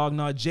Camp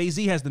Flog-Gnaw.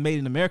 Jay-Z has the Made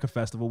in America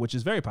Festival, which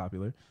is very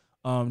popular.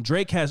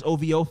 Drake has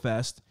OVO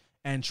Fest.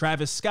 And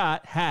Travis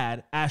Scott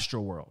had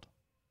Astroworld.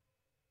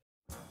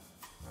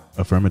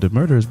 Affirmative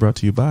Murder is brought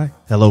to you by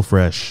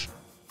HelloFresh.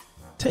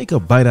 Take a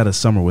bite out of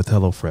summer with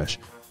HelloFresh.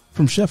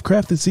 From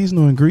chef-crafted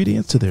seasonal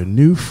ingredients to their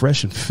new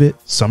fresh and fit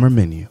summer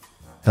menu,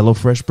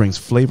 HelloFresh brings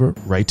flavor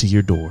right to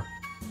your door.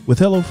 With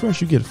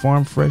HelloFresh, you get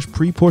farm-fresh,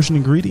 pre-portioned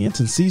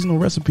ingredients and seasonal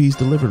recipes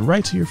delivered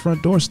right to your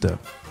front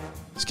doorstep.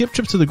 Skip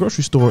trips to the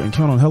grocery store and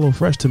count on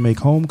HelloFresh to make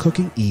home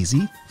cooking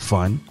easy,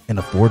 fun, and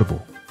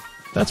affordable.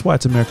 That's why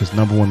it's America's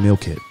 #1 meal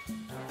kit.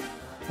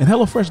 And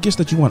HelloFresh gets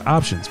that you want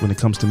options when it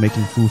comes to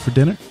making food for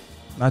dinner,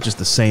 not just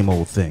the same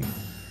old thing.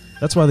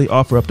 That's why they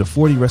offer up to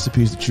 40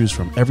 recipes to choose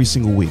from every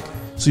single week,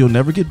 so you'll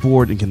never get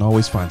bored and can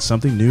always find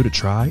something new to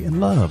try and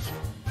love.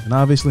 And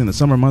obviously in the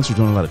summer months, you're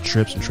doing a lot of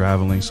trips and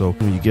traveling, so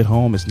when you get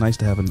home, it's nice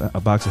to have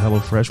a box of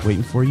HelloFresh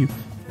waiting for you,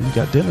 and you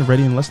got dinner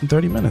ready in less than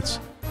 30 minutes.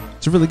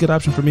 It's a really good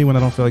option for me when I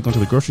don't feel like going to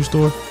the grocery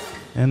store,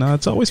 and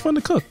it's always fun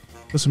to cook.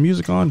 With some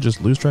music on,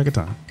 just lose track of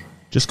time.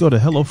 Just go to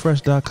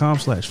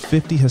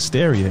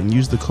HelloFresh.com/50hysteria and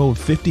use the code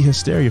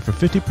 50hysteria for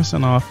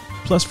 50% off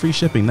plus free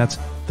shipping. That's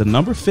the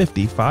number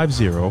 50,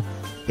 50,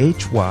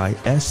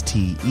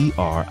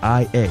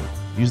 HYSTERIA.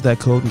 Use that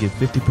code and get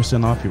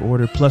 50% off your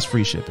order plus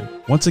free shipping.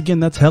 Once again,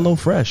 that's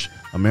HelloFresh,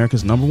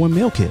 America's #1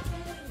 meal kit.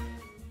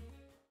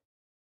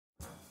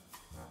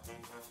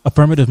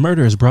 Affirmative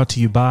Murder is brought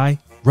to you by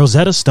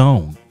Rosetta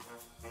Stone.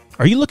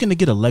 Are you looking to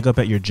get a leg up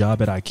at your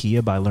job at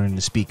IKEA by learning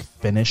to speak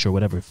Finnish or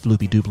whatever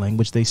floopy-doop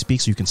language they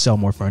speak so you can sell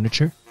more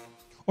furniture?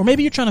 Or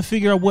maybe you're trying to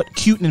figure out what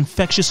cute and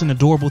infectious and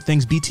adorable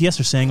things BTS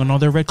are saying on all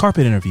their red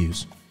carpet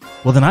interviews.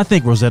 Well, then I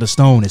think Rosetta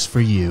Stone is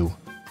for you.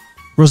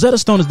 Rosetta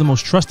Stone is the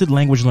most trusted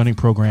language learning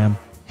program,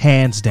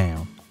 hands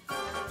down.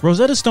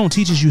 Rosetta Stone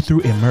teaches you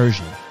through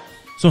immersion.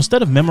 So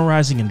instead of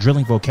memorizing and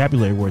drilling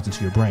vocabulary words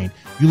into your brain,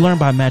 you learn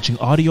by matching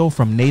audio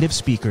from native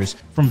speakers,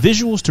 from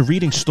visuals to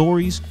reading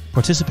stories,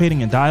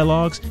 participating in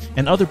dialogues,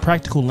 and other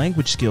practical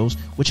language skills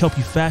which help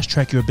you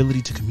fast-track your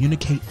ability to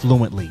communicate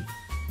fluently.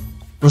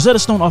 Rosetta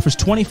Stone offers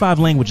 25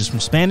 languages from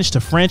Spanish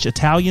to French,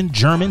 Italian,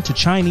 German to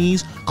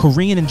Chinese,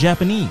 Korean, and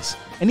Japanese,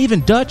 and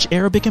even Dutch,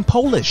 Arabic, and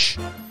Polish.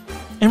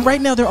 And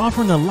right now they're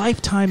offering a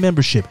lifetime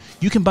membership.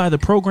 You can buy the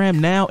program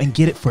now and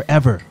get it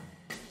forever.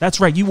 That's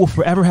right, you will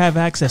forever have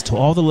access to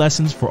all the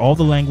lessons for all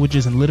the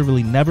languages and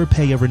literally never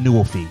pay a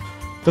renewal fee.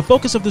 The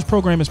focus of this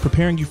program is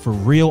preparing you for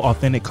real,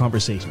 authentic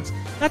conversations,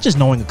 not just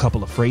knowing a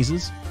couple of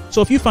phrases.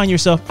 So if you find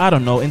yourself, I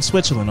don't know, in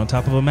Switzerland on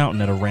top of a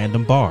mountain at a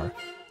random bar,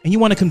 and you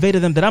want to convey to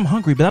them that I'm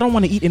hungry, but I don't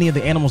want to eat any of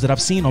the animals that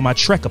I've seen on my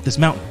trek up this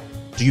mountain,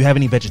 do you have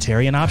any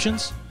vegetarian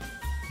options?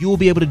 You will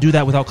be able to do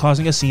that without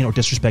causing a scene or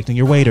disrespecting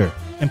your waiter,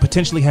 and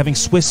potentially having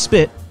Swiss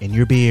spit in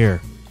your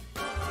beer.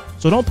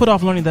 So don't put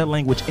off learning that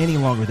language any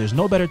longer. There's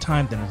no better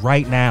time than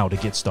right now to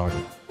get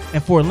started.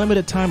 And for a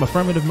limited time,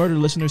 Affirmative Murder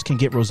listeners can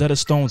get Rosetta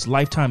Stone's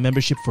lifetime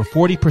membership for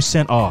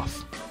 40%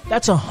 off.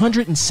 That's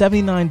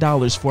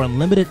 $179 for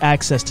unlimited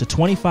access to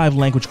 25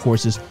 language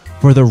courses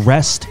for the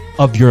rest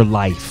of your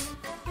life.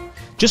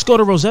 Just go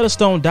to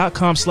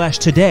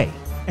rosettastone.com/today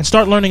and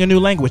start learning a new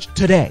language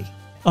today.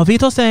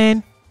 Avito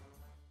saying.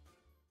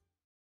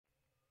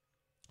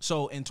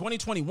 So in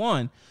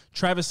 2021,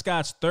 Travis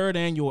Scott's third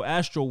annual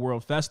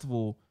Astroworld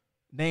Festival,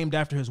 named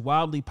after his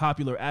wildly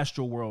popular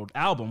Astroworld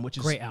album, which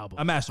is great album,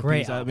 a masterpiece.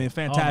 Great I album. mean,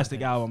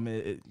 fantastic album.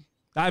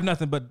 I have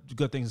nothing but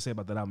good things to say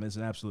about that album. It's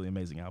an absolutely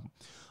amazing album.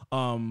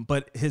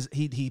 But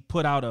he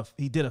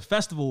did a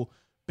festival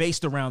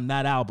based around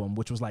that album,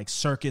 which was like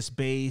circus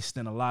based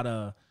and a lot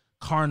of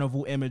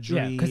carnival imagery.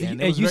 Yeah, because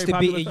it used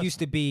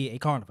to be a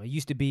carnival. It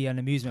used to be an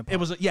amusement park. It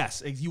was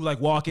you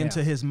like walk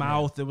into his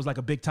mouth. It was like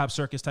a big top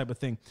circus type of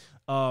thing.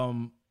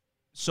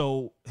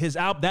 So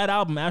that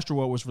album,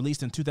 Astroworld, was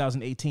released in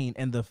 2018,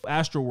 and the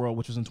Astroworld,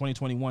 which was in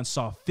 2021,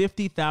 saw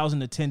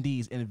 50,000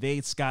 attendees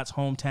invade Scott's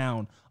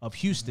hometown of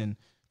Houston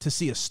to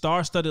see a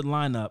star-studded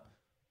lineup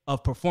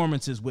of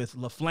performances with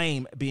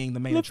LaFlame being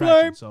the main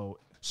attraction.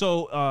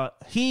 So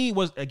he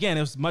was, again,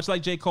 it was much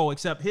like J. Cole,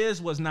 except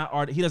his was not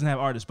art. He doesn't have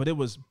artists, but it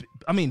was,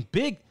 I mean,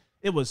 big.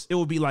 It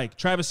would be like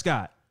Travis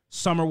Scott,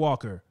 Summer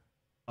Walker,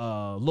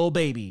 Lil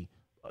Baby,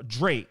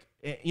 Drake.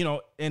 You know,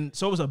 and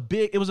so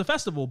it was a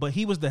festival, but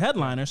he was the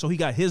headliner, so he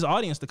got his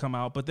audience to come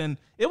out. But then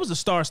it was a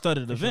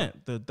star-studded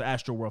event, the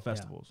Astroworld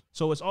Festivals. Yeah.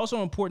 So it's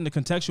also important to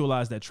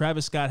contextualize that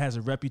Travis Scott has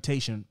a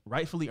reputation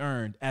rightfully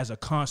earned as a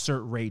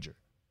concert rager.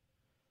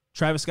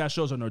 Travis Scott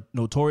shows are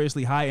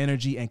notoriously high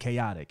energy and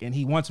chaotic, and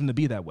he wants them to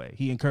be that way.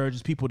 He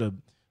encourages people to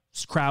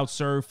crowd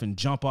surf and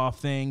jump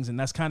off things, and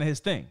that's kind of his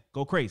thing.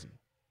 Go crazy.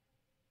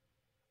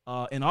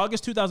 In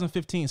August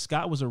 2015,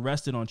 Scott was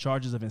arrested on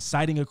charges of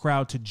inciting a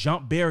crowd to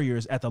jump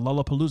barriers at the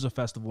Lollapalooza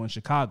Festival in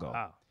Chicago.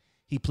 Wow.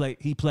 He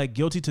pled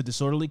guilty to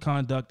disorderly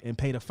conduct and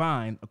paid a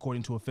fine,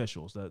 according to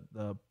officials.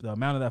 The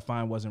amount of that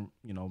fine wasn't,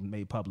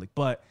 made public,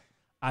 but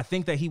I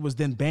think that he was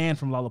then banned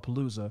from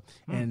Lollapalooza,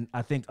 and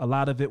I think a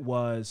lot of it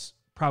was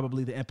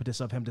probably the impetus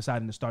of him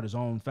deciding to start his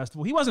own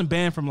festival. He wasn't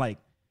banned from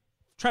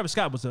Travis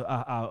Scott was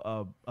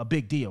a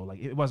big deal.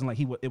 Like, it wasn't like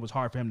it was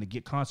hard for him to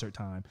get concert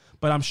time,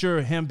 but I'm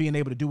sure him being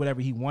able to do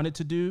whatever he wanted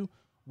to do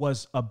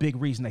was a big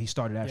reason that he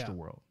started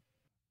Astroworld.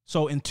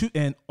 So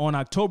on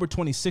October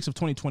 26th of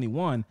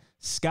 2021,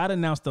 Scott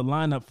announced the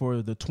lineup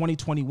for the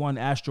 2021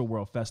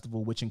 Astroworld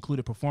Festival, which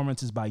included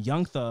performances by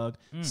Young Thug,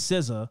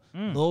 SZA,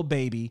 Lil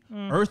Baby,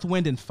 Earth,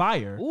 Wind and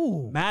Fire,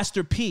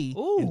 Master P,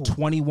 and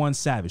 21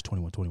 Savage.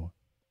 21.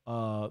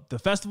 The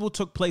festival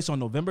took place on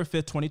November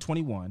 5th,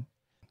 2021.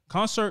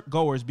 Concert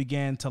goers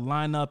began to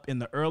line up in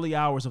the early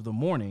hours of the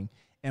morning,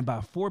 and by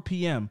 4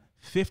 p.m.,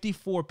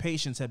 54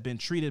 patients had been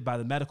treated by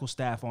the medical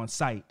staff on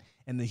site,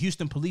 and the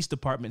Houston Police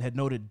Department had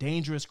noted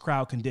dangerous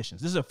crowd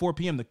conditions. This is at 4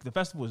 p.m. The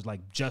festival is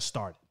just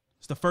started.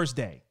 It's the first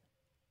day.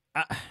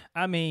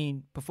 I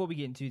mean, before we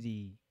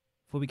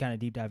kind of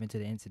deep dive into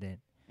the incident,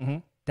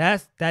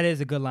 that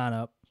is a good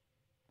lineup.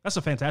 That's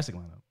a fantastic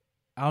lineup.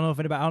 I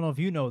don't know if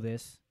you know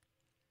this,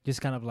 just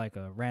kind of like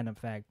a random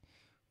fact.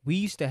 We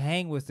used to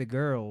hang with the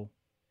girl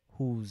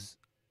whose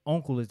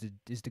uncle is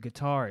the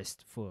guitarist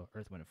for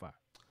Earth, Wind and Fire.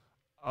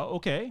 Oh,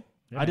 okay.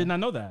 Yeah, I did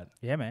not know that.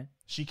 Yeah, man.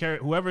 She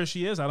whoever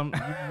she is. I don't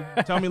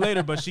you tell me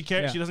later, but she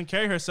doesn't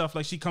carry herself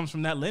like she comes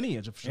from that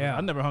lineage. Yeah.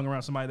 I never hung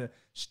around somebody that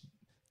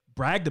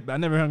bragged. I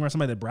never hung around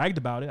somebody that bragged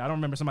about it. I don't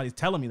remember somebody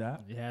telling me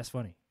that. Yeah, that's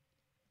funny.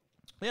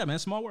 Yeah, man.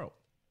 Small world.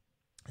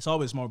 It's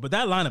always small, but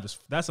that lineup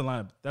that's an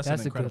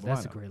incredible lineup.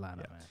 That's a great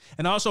lineup, man.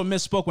 And I also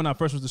misspoke when I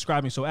first was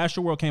describing. So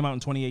Astroworld came out in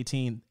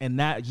 2018, and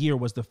that year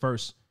was the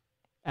first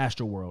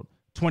Astroworld.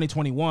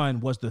 2021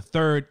 was the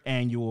third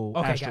annual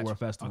Astroworld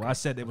Festival. I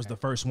said it was the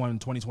first one in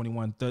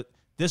 2021.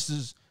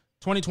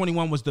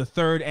 2021 was the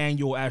third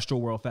annual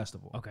Astroworld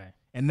Festival. Okay.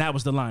 And that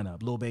was the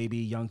lineup: Lil Baby,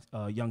 Young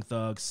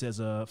Thug,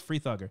 SZA, Free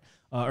Thugger,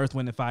 Earth,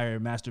 Wind and Fire,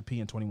 Master P,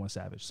 and 21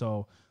 Savage.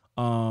 So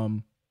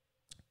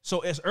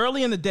it's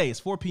early in the day. It's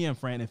 4 p.m.,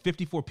 Fran, and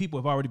 54 people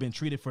have already been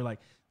treated for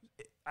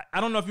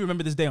I don't know if you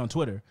remember this day on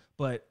Twitter,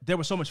 but there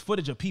was so much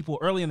footage of people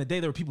early in the day.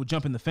 There were people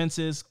jumping the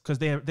fences because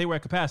they were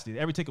at capacity.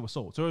 Every ticket was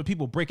sold. So there were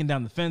people breaking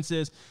down the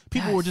fences.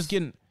 People were just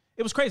getting.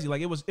 It was crazy.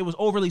 It was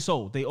overly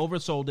sold. They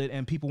oversold it,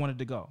 and people wanted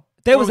to go.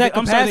 They was at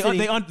capacity. I'm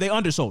sorry, they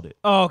undersold it.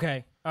 Oh,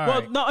 okay. All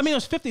right. No, I mean it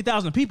was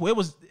 50,000 people. It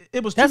was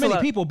too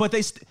many people, but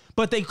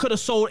they could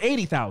have sold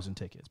 80,000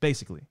 tickets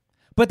basically.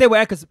 But they were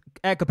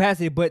at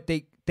capacity, but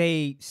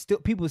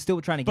people were still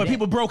trying to get in. But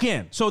people broke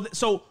in.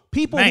 So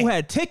people who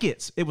had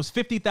tickets, it was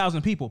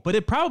 50,000 people, but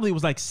it probably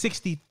was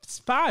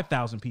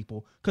 65,000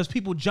 people because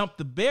people jumped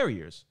the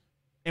barriers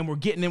and were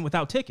getting in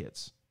without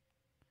tickets.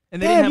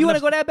 And Damn, you want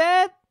to go that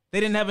bad? They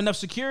didn't have enough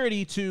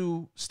security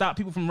to stop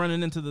people from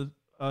running into the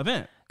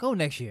event. Go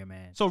next year,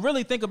 man. So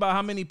really think about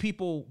how many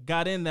people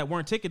got in that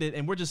weren't ticketed,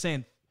 and we're just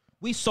saying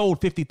we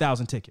sold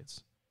 50,000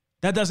 tickets.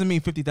 That doesn't mean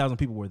 50,000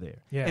 people were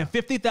there. Yeah. And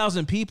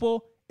 50,000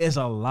 people is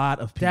a lot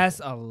of people. That's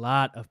a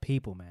lot of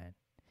people, man.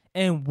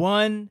 In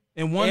one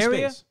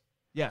area? Space.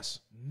 Yes.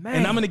 Man.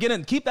 And I'm going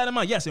to keep that in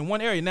mind. Yes, in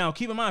one area. Now,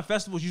 keep in mind,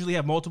 festivals usually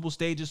have multiple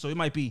stages, so it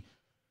might be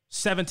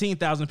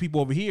 17,000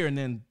 people over here and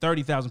then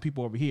 30,000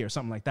 people over here,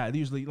 something like that.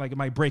 Usually, it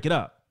might break it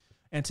up.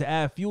 And to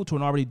add fuel to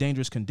an already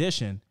dangerous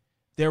condition,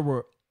 there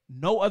were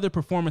no other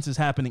performances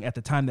happening at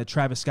the time that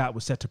Travis Scott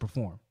was set to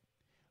perform,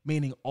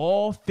 meaning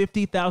all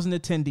 50,000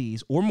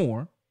 attendees or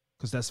more,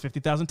 because that's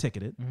 50,000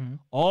 ticketed,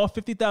 all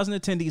 50,000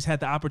 attendees had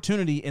the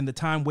opportunity in the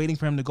time waiting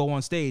for him to go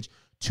on stage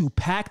to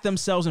pack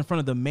themselves in front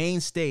of the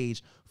main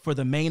stage for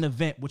the main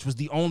event, which was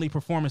the only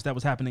performance that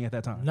was happening at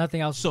that time.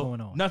 Nothing else was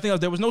going on. Nothing else.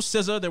 There was no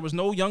SZA. There was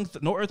no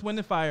no Earth, Wind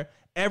and Fire.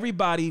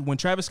 Everybody, when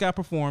Travis Scott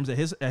performs at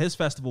his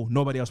festival,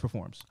 nobody else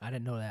performs. I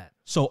didn't know that.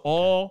 So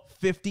all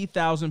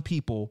 50,000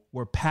 people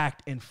were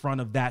packed in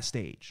front of that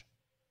stage.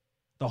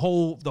 The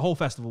whole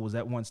festival was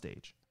at one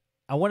stage.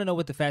 I want to know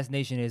what the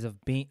fascination is of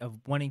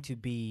wanting to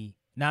be.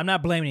 Now, I'm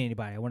not blaming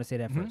anybody. I want to say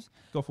that first.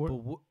 Go for it.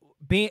 But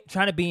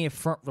trying to be in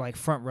front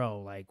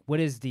row. Like, what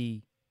is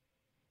the?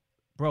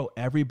 Bro,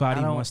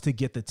 everybody wants to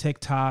get the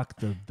TikTok,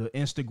 the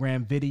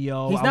Instagram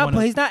video. He's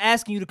not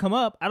asking you to come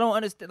up. I don't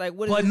understand. Like,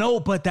 what?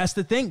 But that's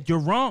the thing. You're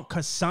wrong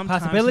because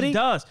sometimes he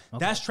does.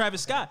 Okay. That's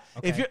Travis Scott.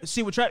 Okay.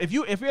 If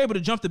you're able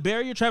to jump the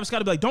barrier, Travis Scott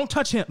will be like, "Don't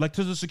touch him." Like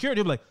to the security,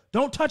 he'll be like,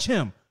 "Don't touch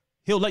him."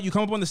 He'll let you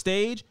come up on the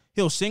stage.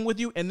 He'll sing with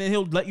you, and then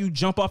he'll let you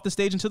jump off the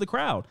stage into the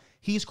crowd.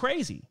 He's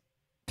crazy.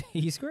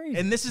 He's crazy.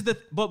 And this is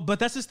but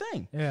that's his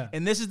thing. Yeah.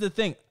 And this is the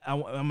thing.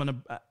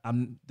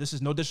 This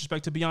is no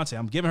disrespect to Beyonce.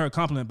 I'm giving her a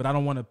compliment, but I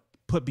don't want to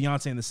put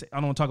Beyonce in the same. I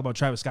don't want to talk about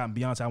Travis Scott and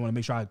Beyonce. I want to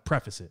make sure I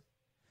preface it.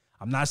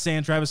 I'm not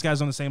saying Travis Scott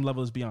is on the same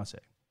level as Beyonce,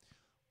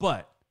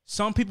 but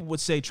some people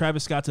would say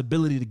Travis Scott's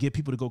ability to get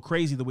people to go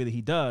crazy the way that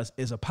he does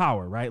is a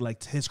power, right?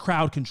 Like his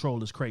crowd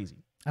control is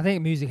crazy. I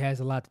think music has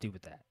a lot to do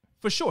with that.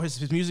 For sure,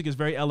 his music is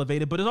very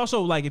elevated, but it's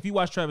also like if you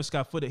watch Travis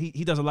Scott footage,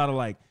 he does a lot of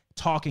like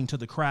talking to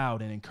the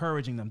crowd and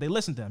encouraging them. They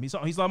listen to him.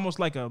 He's almost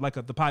like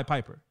the Pied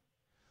Piper,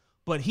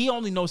 but he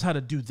only knows how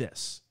to do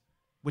this,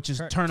 which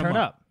is turn them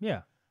up.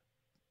 Yeah.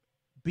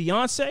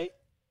 Beyonce,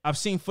 I've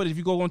seen footage. If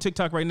you go on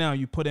TikTok right now,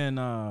 you put in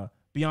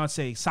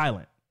Beyonce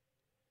silent.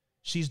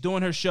 She's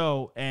doing her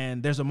show,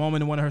 and there's a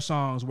moment in one of her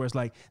songs where it's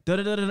like,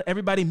 da-da-da-da,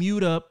 everybody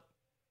mute up,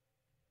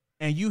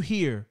 and you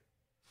hear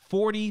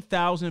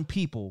 40,000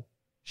 people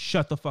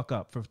shut the fuck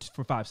up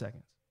for 5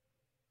 seconds.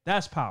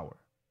 That's power.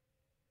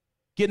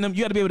 Getting them,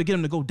 you got to be able to get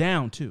them to go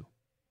down too.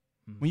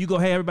 Mm-hmm. When you go,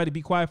 hey, everybody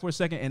be quiet for a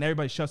second, and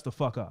everybody shuts the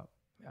fuck up.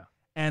 Yeah.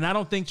 And I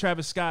don't think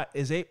Travis Scott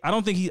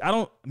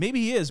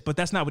maybe he is, but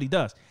that's not what he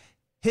does.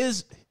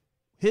 His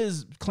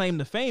claim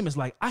to fame is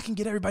like, I can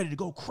get everybody to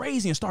go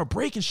crazy and start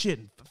breaking shit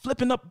and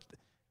flipping up.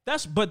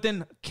 But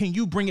then can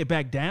you bring it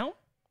back down?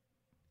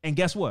 And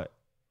guess what?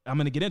 I'm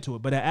going to get into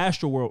it, but at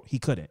Astroworld, he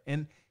couldn't.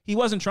 And he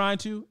wasn't trying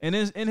to. And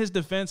in his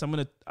defense,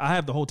 I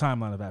have the whole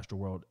timeline of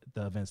Astroworld,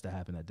 the events that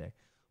happened that day.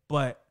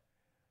 But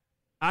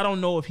I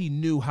don't know if he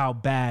knew how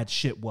bad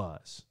shit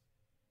was.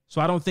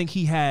 So I don't think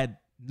he had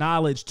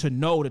knowledge to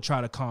know to try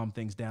to calm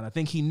things down. I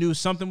think he knew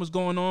something was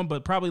going on,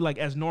 but probably like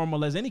as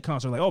normal as any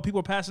concert. Like, oh, people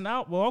are passing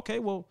out? Well, okay,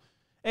 well,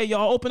 hey,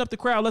 y'all open up the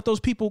crowd. Let those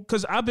people,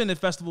 because I've been at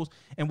festivals,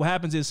 and what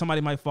happens is somebody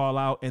might fall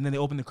out, and then they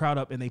open the crowd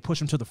up, and they push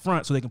them to the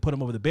front so they can put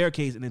them over the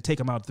barricades and then take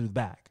them out through the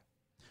back.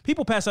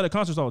 People pass out at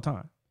concerts all the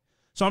time.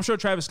 So I'm sure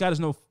Travis Scott is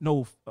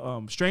no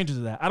stranger to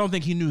that. I don't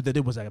think he knew that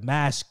it was a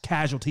mass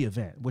casualty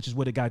event, which is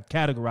what it got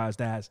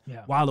categorized as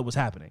while it was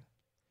happening.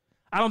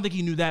 I don't think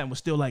he knew that and was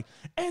still like,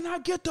 and I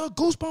get the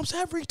goosebumps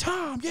every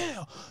time.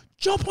 Yeah,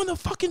 jump on the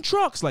fucking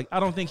trucks. Like,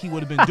 I don't think he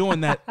would have been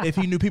doing that if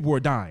he knew people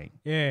were dying.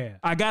 Yeah.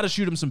 I got to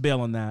shoot him some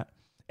bail on that.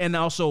 And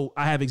also,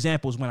 I have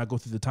examples when I go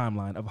through the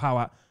timeline of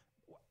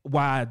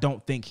why I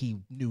don't think he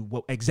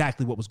knew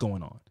exactly what was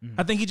going on.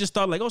 I think he just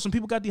thought like, oh, some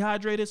people got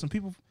dehydrated, some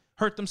people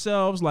hurt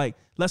themselves. Like,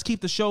 let's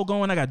keep the show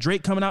going. I got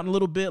Drake coming out in a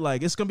little bit.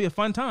 Like, it's going to be a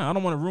fun time. I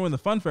don't want to ruin the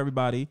fun for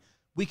everybody.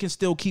 We can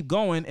still keep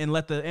going and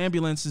let the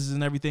ambulances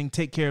and everything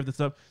take care of the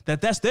stuff.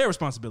 That's their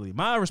responsibility.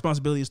 My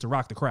responsibility is to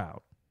rock the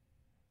crowd.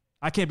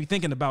 I can't be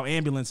thinking about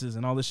ambulances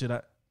and all this shit.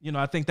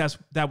 I think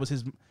that was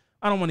his.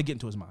 I don't want to get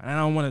into his mind. I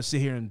don't want to sit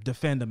here and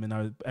defend him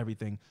and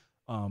everything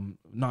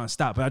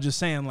nonstop. But I'm just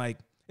saying, like,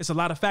 it's a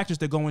lot of factors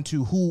that go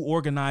into who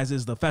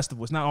organizes the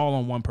festival. It's not all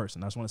on one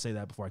person. I just want to say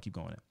that before I keep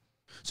going in.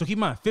 So keep in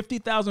mind,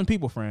 50,000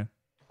 people, Fran,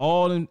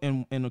 all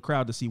in the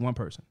crowd to see one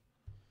person.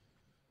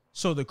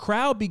 So the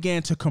crowd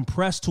began to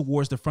compress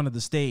towards the front of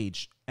the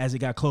stage as it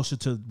got closer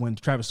to when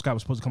Travis Scott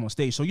was supposed to come on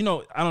stage. So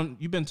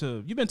you've been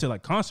to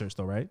like concerts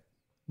though, right?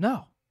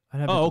 No, I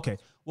never. Oh, okay.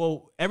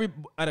 Well,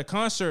 at a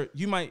concert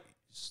you might,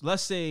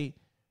 let's say,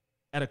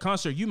 at a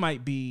concert you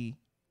might be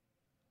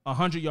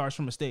 100 yards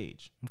from a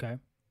stage. Okay.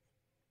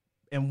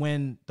 And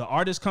when the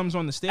artist comes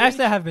on the stage,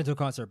 actually, I haven't been to a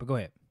concert, but go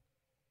ahead.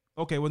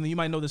 Okay, well then you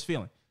might know this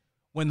feeling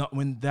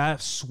when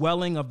that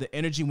swelling of the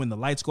energy, when the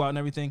lights go out and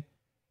everything.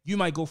 You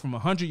might go from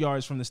 100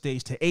 yards from the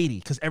stage to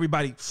 80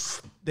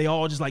 because they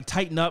all just like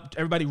tighten up.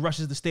 Everybody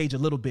rushes the stage a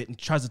little bit and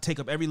tries to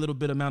take up every little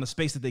bit amount of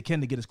space that they can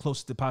to get as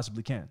close as they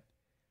possibly can.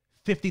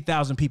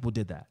 50,000 people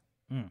did that.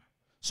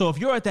 So if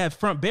you're at that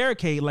front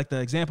barricade, like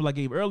the example I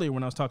gave earlier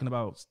when I was talking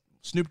about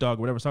Snoop Dogg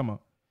or whatever I was talking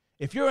about,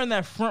 if you're in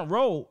that front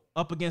row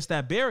up against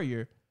that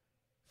barrier,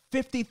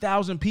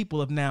 50,000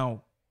 people have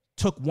now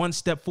took one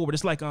step forward.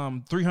 It's like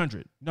 300.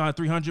 You know how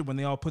 300 when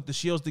they all put the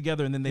shields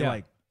together and then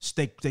they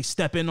they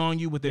step in on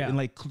you with it and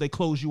like they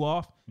close you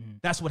off.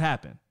 That's what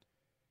happened.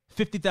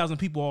 50,000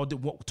 people all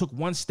took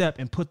one step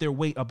and put their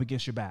weight up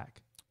against your back.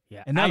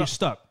 Yeah, and now you're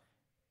stuck.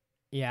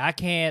 Yeah, I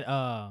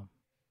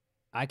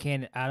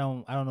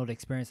don't know the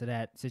experience of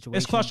that situation.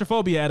 It's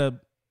claustrophobia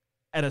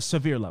at a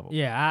severe level.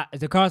 Yeah,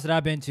 the concert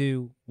I've been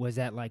to was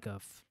at like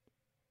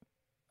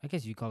I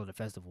guess you call it a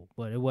festival,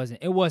 but it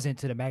wasn't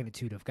to the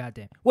magnitude of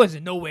goddamn.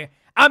 Wasn't nowhere.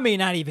 I mean,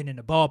 not even in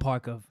the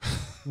ballpark of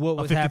what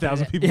was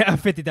 50,000 people. Yeah,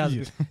 50,000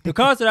 people. The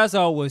concert I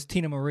saw was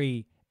Tina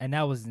Marie, and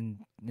that was in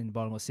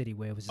Baltimore City,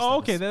 where it was. Just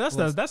okay, that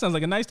sounds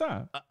like a nice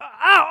time.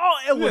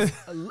 It was.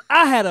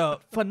 I had a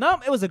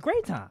phenomenal. It was a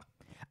great time.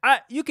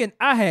 I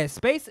had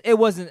space. It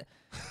wasn't.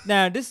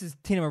 Now this is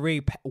Tina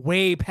Marie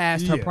way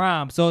past her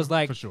prime, so it's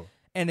like for sure.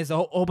 And it's a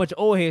whole bunch of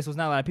old heads, so it's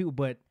not a lot of people.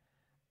 But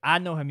I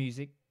know her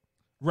music.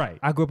 Right.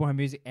 I grew up on her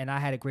music, and I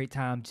had a great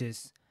time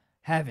just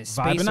having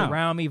space Vibing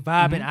around me,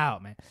 vibing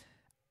out, man.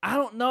 I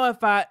don't know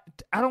if I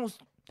don't.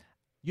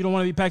 You don't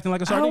want to be packed in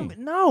like a sardine.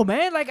 No,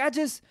 man. Like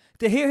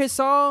to hear his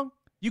song.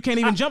 You can't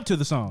even jump to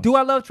the song. Do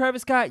I love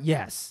Travis Scott?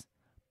 Yes,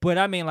 but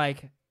I mean,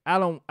 like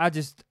I'm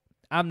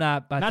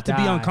not about not to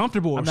be die.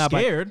 uncomfortable or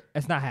scared.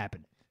 It's not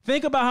happening.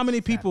 Think about how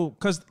many people,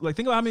 think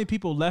about how many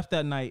people left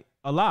that night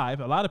alive.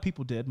 A lot of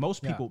people did.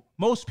 Most people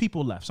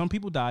left. Some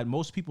people died.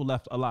 Most people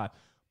left alive.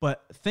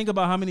 But think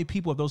about how many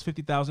people of those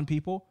 50,000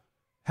 people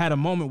had a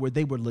moment where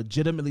they were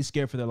legitimately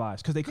scared for their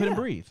lives because they couldn't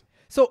breathe.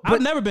 So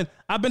I've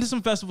been to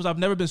some festivals. I've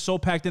never been so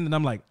packed in that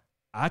I'm like,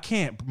 I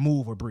can't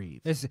move or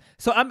breathe.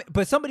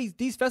 But some of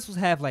these festivals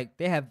have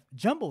they have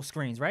jumbo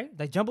screens, right?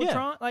 Like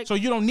Jumbotron. Like, so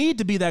you don't need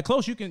to be that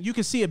close. You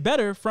can see it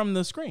better from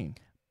the screen.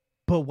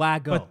 But why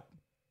go?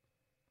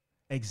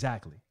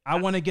 Exactly. I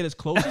want to get as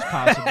close as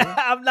possible.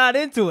 I'm not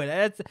into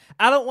it.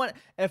 I don't want.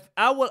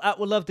 I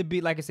would love to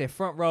be, like I said,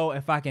 front row.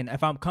 If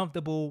I'm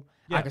comfortable,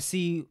 I can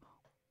see.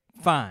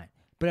 Fine.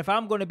 But if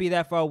I'm going to be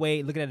that far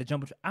away, looking at the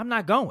jumbotron, I'm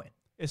not going.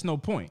 It's no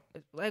point.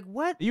 Like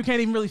what? You can't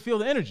even really feel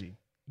the energy.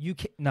 You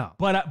can't. No.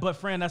 But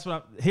Fran, that's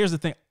what. Here's the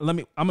thing.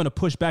 I'm going to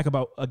push back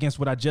against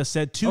what I just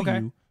said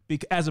to you,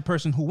 as a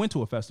person who went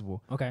to a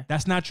festival. Okay.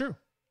 That's not true.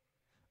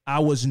 I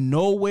was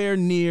nowhere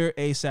near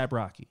A$AP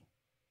Rocky.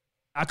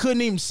 I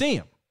couldn't even see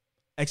him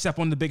except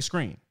on the big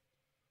screen.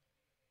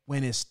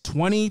 When it's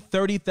 20,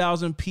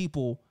 30,000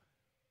 people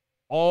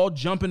all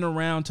jumping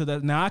around to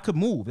that. Now I could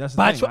move. That's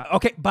the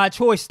thing. By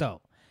choice though.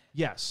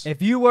 Yes.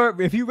 If you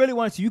really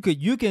wanted to,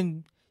 you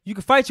can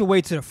fight your way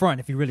to the front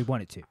if you really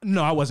wanted to.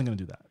 No, I wasn't going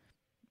to do that.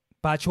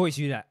 By choice,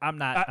 I'm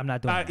not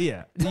doing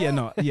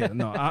that.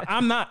 No.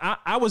 I'm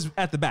not. I was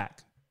at the back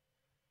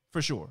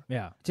for sure.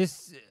 Yeah.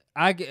 Just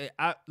I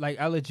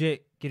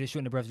legit get a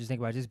short in the breath just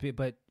think about it.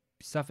 But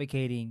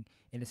suffocating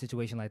in a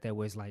situation like that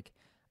where it's like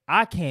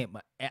I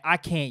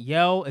can't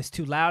yell, it's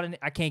too loud and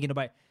I can't get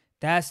nobody.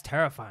 That's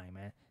terrifying,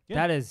 man. Yeah.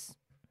 That is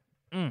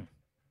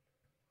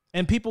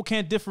And people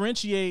can't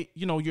differentiate,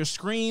 your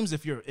screams,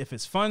 if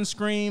it's fun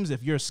screams,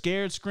 if you're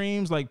scared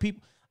screams. Like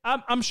people,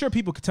 I'm sure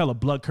people could tell a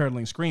blood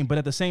curdling scream, but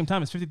at the same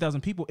time, it's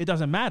 50,000 people. It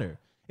doesn't matter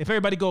if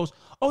everybody goes,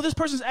 "Oh, this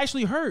person's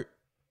actually hurt."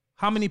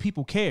 How many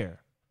people care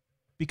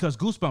because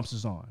Goosebumps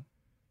is on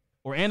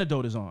or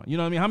Antidote is on? You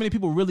know what I mean? How many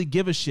people really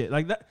give a shit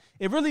like that?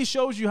 It really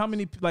shows you how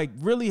many,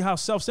 how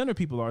self-centered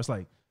people are. It's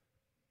like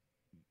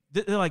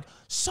they're like,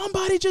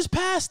 somebody just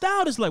passed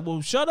out. It's like,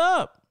 well, shut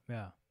up.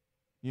 Yeah.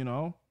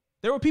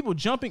 There were people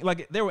jumping,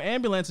 there were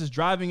ambulances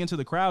driving into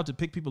the crowd to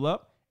pick people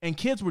up, and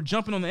kids were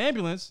jumping on the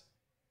ambulance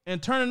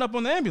and turning up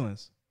on the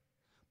ambulance.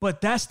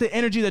 But that's the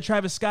energy that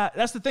Travis Scott,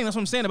 that's the thing. That's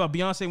what I'm saying about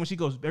Beyonce when she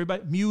goes,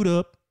 everybody mute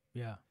up.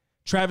 Yeah.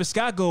 Travis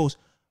Scott goes,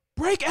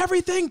 break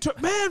everything,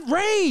 man,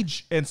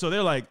 rage. And so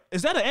they're like,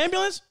 is that an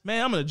ambulance?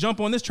 Man, I'm going to jump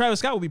on this. Travis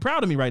Scott will be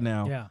proud of me right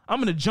now. Yeah. I'm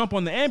going to jump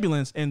on the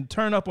ambulance and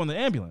turn up on the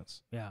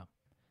ambulance. Yeah.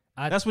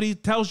 That's what he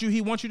tells you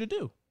he wants you to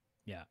do.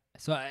 Yeah.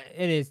 So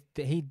it is,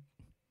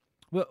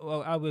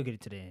 well, I will get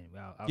it to the end.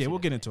 We'll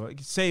get into it.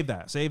 Save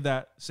that,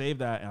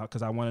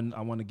 because I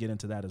want to get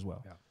into that as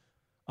well.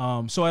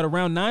 Yeah. So at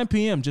around 9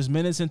 p.m., just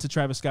minutes into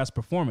Travis Scott's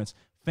performance,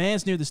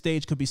 fans near the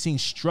stage could be seen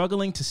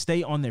struggling to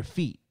stay on their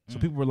feet. So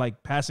people were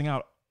passing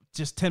out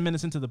just 10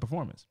 minutes into the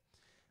performance.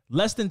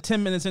 Less than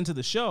 10 minutes into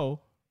the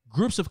show,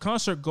 groups of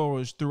concert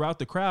goers throughout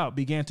the crowd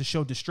began to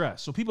show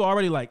distress. So people are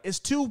already like, it's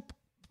too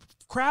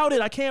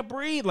crowded, I can't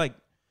breathe.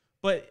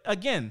 But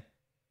again,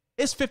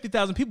 it's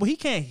 50,000 people. He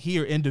can't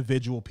hear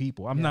individual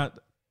people.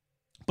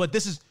 But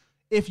this is,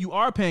 if you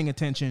are paying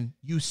attention,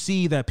 you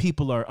see that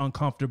people are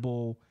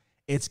uncomfortable.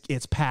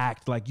 It's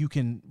packed. You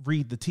can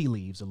read the tea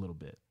leaves a little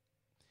bit.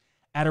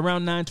 At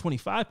around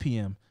 9:25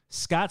 p.m.,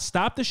 Scott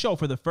stopped the show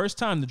for the first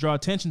time to draw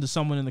attention to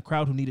someone in the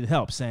crowd who needed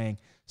help, saying,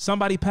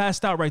 somebody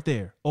passed out right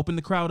there. Open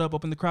the crowd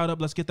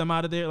up. Let's get them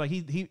out of there.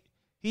 He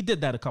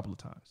did that a couple of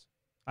times.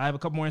 I have a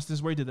couple more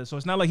instances where he did that. So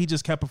it's not like he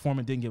just kept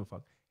performing, didn't give a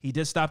fuck. He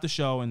did stop the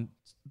show and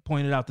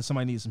pointed out that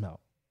somebody needed some help.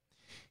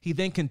 He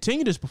then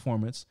continued his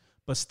performance,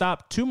 but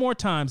stopped 2 more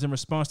times in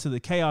response to the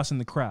chaos in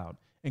the crowd,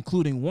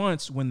 including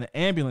once when the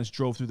ambulance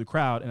drove through the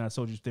crowd, and I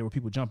told you there were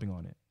people jumping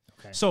on it.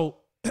 Okay. So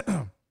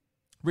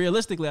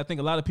realistically, I think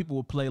a lot of people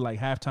will play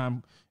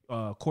halftime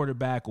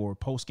quarterback or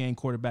post-game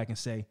quarterback and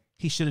say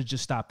he should have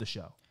just stopped the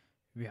show.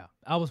 Yeah.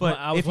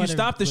 But if you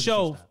stop the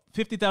show,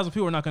 50,000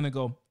 people are not going to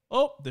go,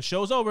 oh, the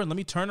show's over. Let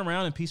me turn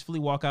around and peacefully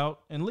walk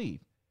out and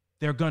leave.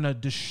 They're going to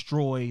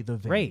destroy the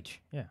venue.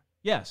 Rage. Yeah.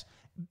 Yes.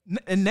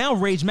 And now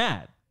rage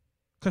mad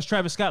because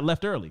Travis Scott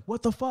left early.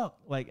 What the fuck?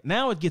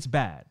 Now it gets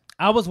bad.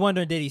 I was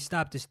wondering, did he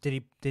stop this?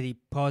 Did he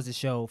pause the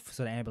show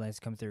so the ambulance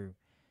come through?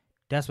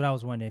 That's what I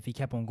was wondering. If he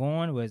kept on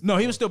going,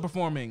 he was still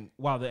performing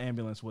while the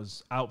ambulance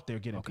was out there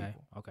getting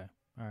people. Okay.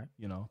 All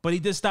right. But he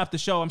did stop the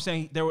show. I'm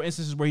saying there were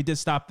instances where he did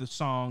stop the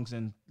songs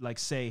and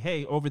say,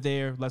 hey, over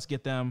there, let's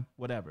get them,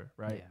 whatever,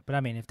 right? Yeah. But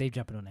I mean, if they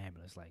jumping on the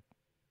ambulance,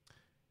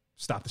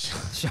 stop the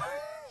show.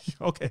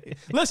 Okay.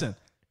 Listen,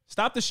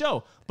 stop the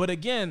show. But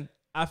again,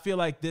 I feel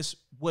like this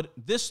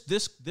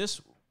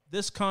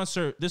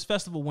concert, this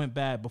festival went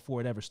bad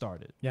before it ever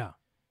started. Yeah.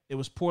 It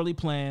was poorly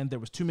planned. There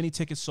was too many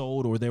tickets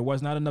sold, or there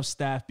was not enough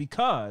staff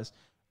because,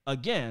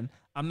 again,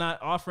 I'm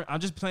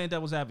just playing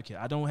devil's advocate.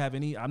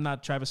 I'm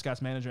not Travis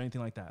Scott's manager or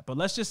anything like that. But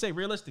let's just say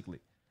realistically,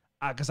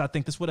 because I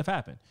think this would have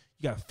happened.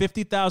 You got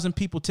 50,000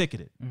 people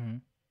ticketed. Mm-hmm.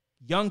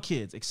 Young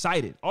kids,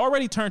 excited,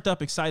 already turned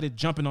up, excited,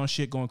 jumping on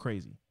shit, going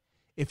crazy.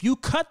 If you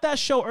cut that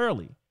show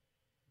early,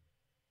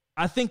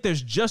 I think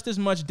there's just as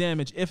much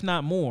damage, if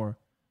not more,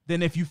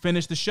 than if you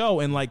finish the show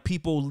and like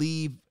people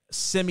leave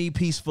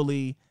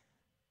semi-peacefully,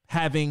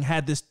 having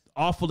had this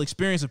awful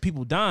experience of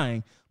people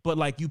dying, but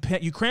like you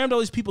crammed all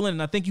these people in,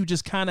 and I think you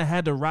just kind of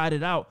had to ride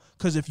it out,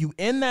 because if you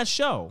end that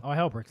show, all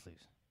hell breaks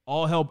loose.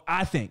 All hell,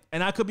 I think,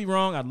 and I could be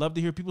wrong. I'd love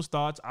to hear people's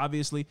thoughts.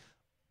 Obviously,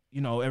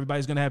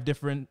 everybody's gonna have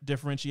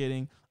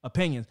differentiating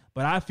opinions,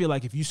 but I feel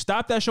like if you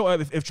stop that show,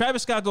 if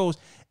Travis Scott goes,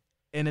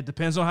 and it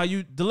depends on how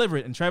you deliver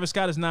it. And Travis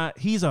Scott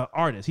he's an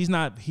artist. He's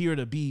not here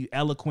to be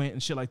eloquent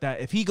and shit like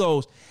that. If he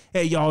goes,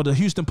 hey, y'all, the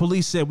Houston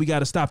police said we got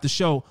to stop the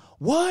show.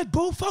 What?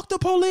 Boo, fuck the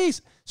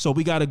police. So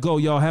we got to go,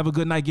 y'all. Have a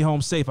good night. Get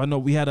home safe. I know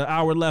we had an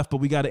hour left,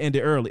 but we got to end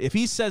it early. If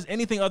he says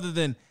anything other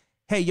than,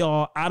 hey,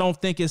 y'all, I don't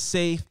think it's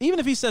safe. Even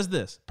if he says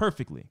this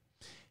perfectly.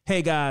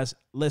 Hey, guys,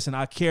 listen,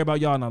 I care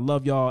about y'all and I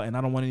love y'all and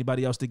I don't want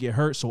anybody else to get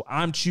hurt. So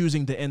I'm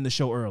choosing to end the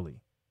show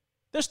early.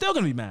 They're still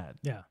going to be mad.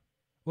 Yeah.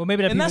 Well,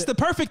 maybe that's the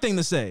perfect thing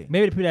to say.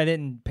 Maybe the people that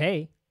didn't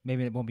pay,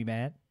 maybe it won't be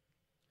mad.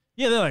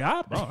 Yeah, they're like,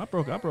 I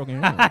broke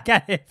in. I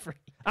got it free.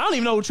 I don't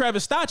even know who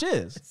Travis Scott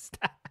is.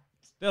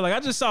 They're like,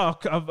 I just saw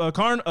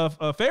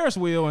a Ferris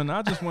wheel and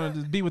I just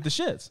wanted to be with the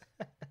shits.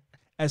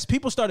 As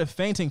people started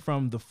fainting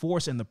from the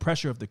force and the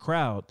pressure of the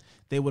crowd,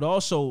 they would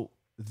also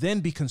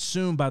then be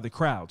consumed by the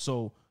crowd.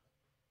 So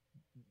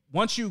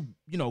once you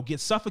get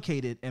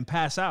suffocated and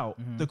pass out,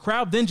 the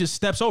crowd then just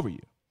steps over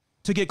you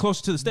to get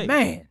closer to the stage.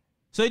 Man.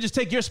 So they just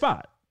take your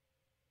spot.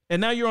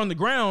 And now you're on the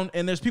ground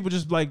and there's people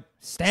just like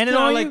standing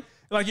on like, you?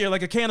 Like you're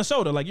like a can of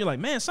soda. Like you're like,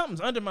 man,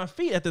 something's under my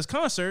feet at this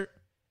concert.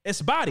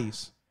 It's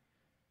bodies.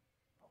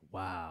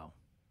 Wow.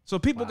 So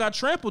people got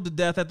trampled to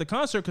death at the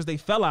concert because they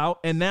fell out.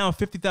 And now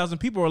 50,000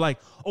 people are like,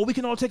 oh, we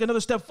can all take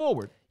another step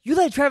forward. You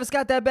let Travis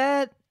Scott that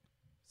bad?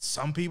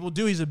 Some people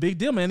do. He's a big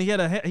deal, man. He had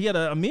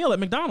a meal at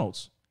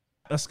McDonald's.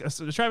 A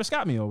Travis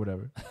Scott meal or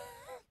whatever.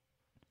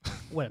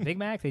 What, a Big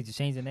Mac? They just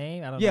changed the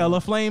name? I don't know.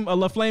 A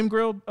La Flame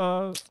Grill.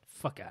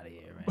 Fuck out of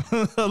here,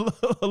 man.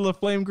 A La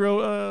Flame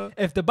Grill.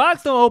 If the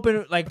box don't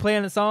open, like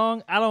playing the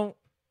song, I don't.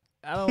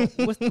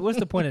 What's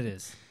the point of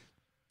this?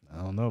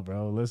 I don't know,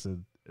 bro.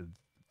 Listen,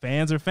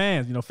 fans are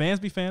fans. Fans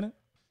be fanning.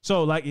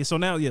 So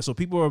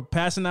people are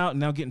passing out and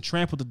now getting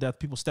trampled to death.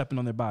 People stepping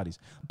on their bodies.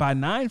 By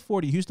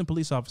 9:40, Houston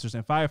police officers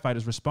and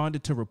firefighters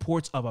responded to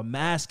reports of a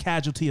mass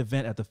casualty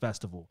event at the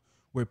festival,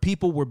 where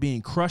people were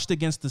being crushed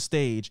against the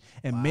stage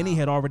and many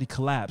had already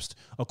collapsed,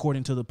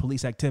 according to the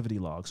police activity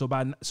log.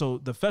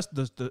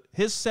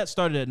 His set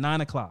started at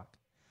 9:00.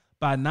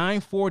 By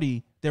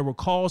 9:40, there were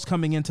calls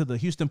coming into the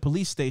Houston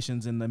police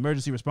stations and the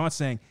emergency response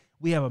saying,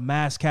 we have a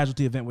mass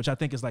casualty event, which I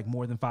think is like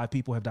more than 5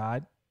 people have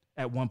died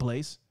at one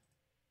place.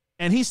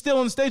 And he's still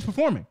on the stage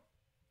performing.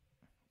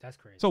 That's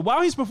crazy. So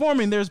while he's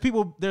performing, there's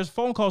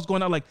phone calls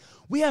going out like,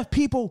 we have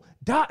people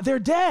die, they're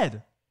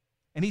dead.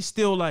 And he's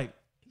still like,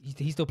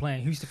 he's still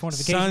playing Houston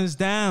Fortification. Sun's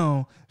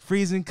down,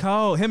 freezing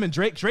cold. Him and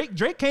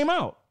Drake came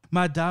out.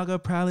 My dog will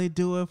probably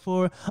do it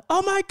for,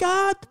 oh my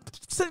God,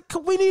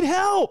 we need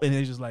help. And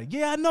he's just like,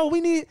 yeah, I know,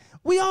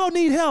 we all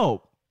need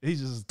help.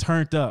 He's just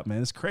turned up,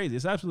 man. It's crazy.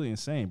 It's absolutely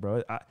insane,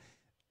 bro.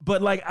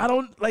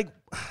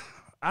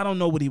 I don't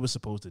know what he was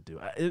supposed to do.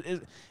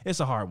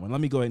 It's a hard one.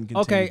 Let me go ahead and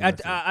continue. Okay,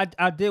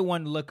 I did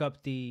want to look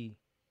up the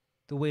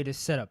way the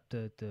setup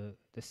the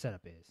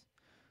setup is.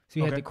 So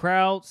you had the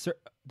crowd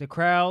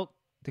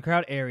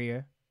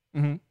area,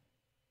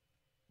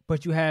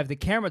 but you have the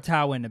camera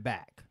tower in the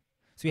back.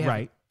 So you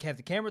have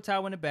the camera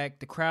tower in the back,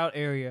 the crowd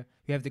area.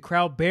 You have the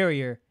crowd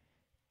barrier,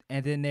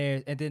 and then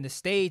the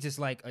stage is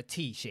like a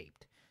T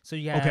shaped. So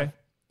you have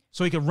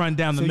so he can run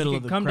down the middle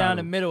of the crowd. Come down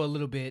the middle a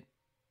little bit.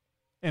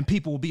 And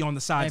people will be on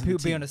the sides. And people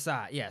will be on the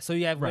side. Yeah. So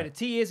you have where the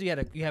T is. You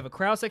have a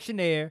crowd section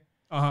there.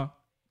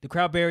 The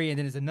crowd barrier, and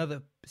then there's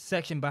another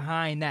section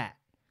behind that.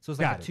 So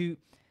it's like two.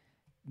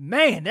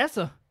 Man, it's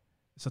a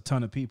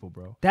ton of people,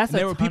 bro.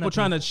 There were people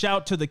trying to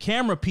shout to the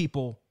camera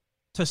people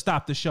to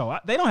stop the show.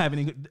 They don't have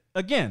any.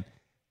 Again,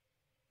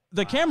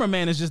 the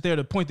cameraman is just there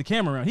to point the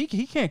camera around.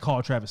 He can't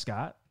call Travis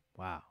Scott.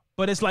 Wow.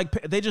 But it's like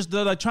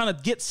they're like trying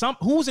to get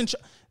who's in.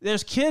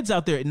 There's kids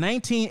out there,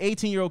 19,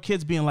 18-year-old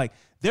kids being like,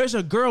 there's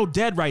a girl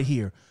dead right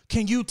here.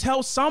 Can you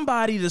tell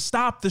somebody to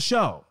stop the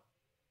show?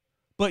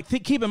 But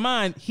keep in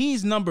mind,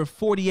 he's number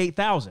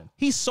 48,000.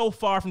 He's so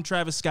far from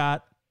Travis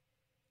Scott.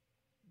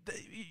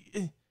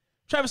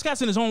 Travis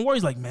Scott's in his own words.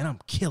 He's like, man, I'm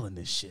killing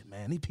this shit,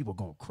 man. These people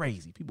going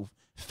crazy. People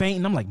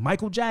fainting. I'm like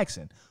Michael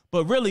Jackson.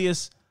 But really,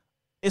 it's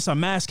a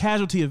mass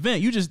casualty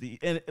event.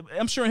 And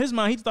I'm sure in his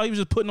mind, he thought he was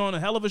just putting on a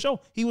hell of a show.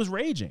 He was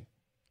raging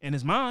in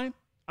his mind.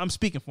 I'm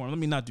speaking for him. Let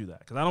me not do that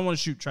because I don't want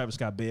to shoot Travis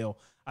Scott bail.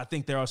 I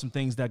think there are some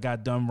things that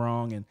got done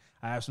wrong, and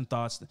I have some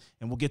thoughts,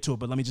 and we'll get to it,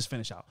 but let me just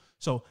finish out.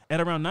 So at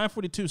around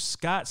 9:42,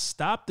 Scott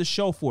stopped the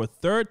show for a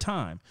third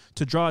time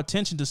to draw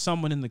attention to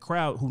someone in the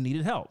crowd who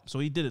needed help. So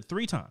he did it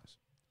 3 times.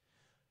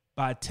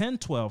 By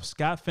 10:12,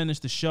 Scott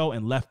finished the show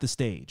and left the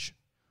stage.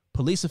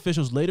 Police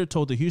officials later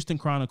told the Houston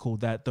Chronicle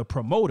that the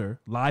promoter,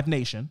 Live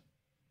Nation,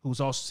 who's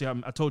also, see,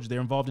 I told you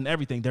they're involved in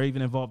everything. They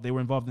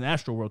were involved in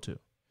Astroworld too.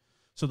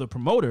 So the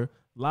promoter,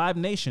 Live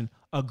Nation,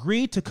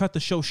 agreed to cut the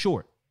show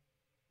short,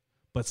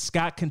 but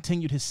Scott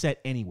continued his set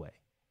anyway.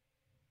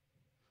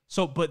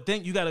 So, but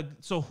then you gotta,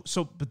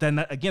 but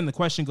then again, the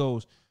question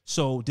goes,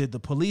 so did the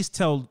police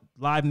tell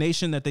Live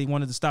Nation that they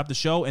wanted to stop the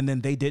show and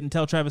then they didn't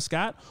tell Travis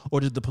Scott?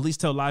 Or did the police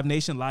tell Live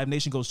Nation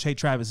goes, hey,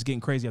 Travis, it's getting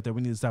crazy out there.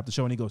 We need to stop the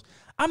show. And he goes,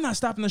 I'm not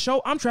stopping the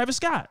show. I'm Travis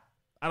Scott.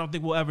 I don't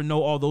think we'll ever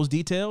know all those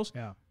details.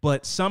 Yeah.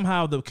 But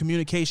somehow the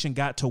communication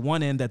got to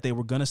one end that they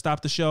were going to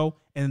stop the show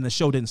and then the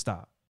show didn't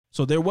stop.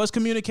 So there was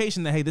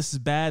communication that, hey, this is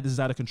bad. This is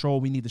out of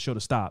control. We need the show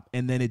to stop.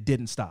 And then it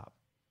didn't stop.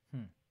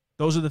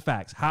 Those are the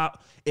facts.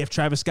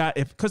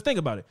 Because think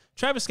about it.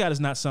 Travis Scott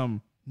is not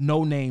some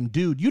no-name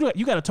dude. You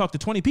got to talk to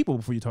 20 people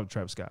before you talk to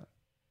Travis Scott.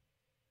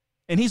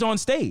 And he's on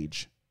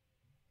stage.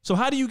 So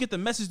how do you get the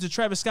message to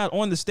Travis Scott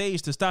on the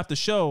stage to stop the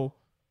show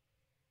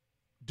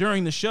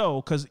during the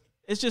show? Because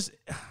it's just,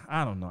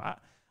 I don't know.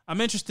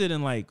 I'm interested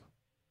in like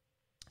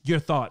your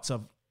thoughts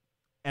of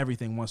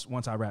everything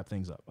once I wrap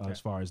things up as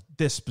far as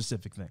this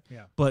specific thing.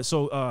 Yeah. But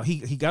so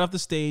he got off the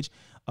stage.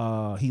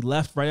 He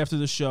left right after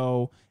the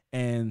show.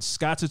 And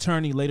Scott's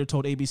attorney later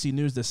told ABC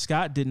News that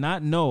Scott did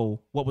not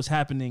know what was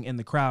happening in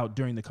the crowd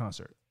during the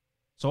concert.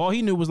 So all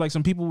he knew was like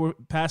some people were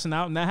passing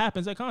out, and that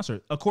happens at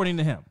concert, according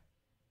to him.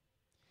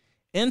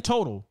 In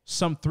total,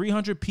 some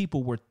 300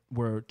 people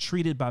were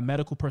treated by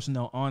medical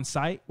personnel on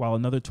site, while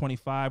another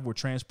 25 were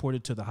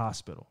transported to the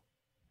hospital.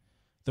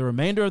 The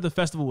remainder of the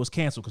festival was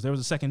canceled because there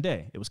was a second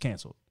day. It was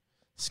canceled.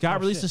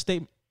 Scott released a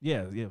statement.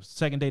 Yeah,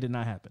 second day did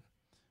not happen.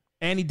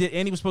 And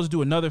he was supposed to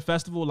do another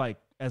festival like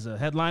as a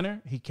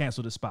headliner. He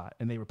canceled his spot,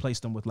 and they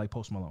replaced him with like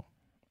Post Malone.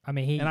 I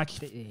mean, he had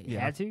to.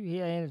 He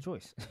had a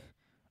choice.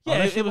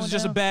 Yeah, it was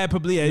just a bad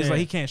publicity. It's like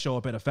he can't show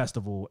up at a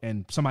festival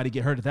and somebody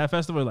get hurt at that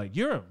festival. Like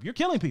you're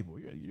killing people.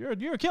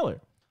 You're a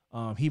killer.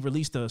 He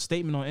released a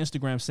statement on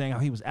Instagram saying how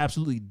he was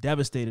absolutely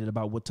devastated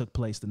about what took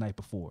place the night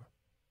before.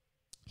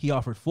 He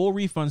offered full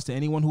refunds to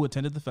anyone who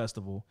attended the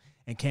festival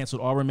and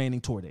canceled all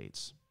remaining tour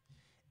dates.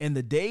 In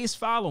the days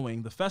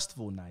following the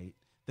festival night,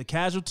 the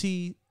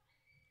casualty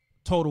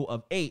total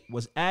of 8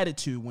 was added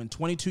to when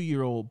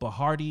 22-year-old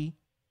Bahardi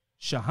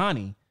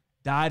Shahani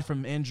died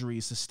from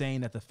injuries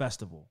sustained at the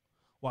festival,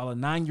 while a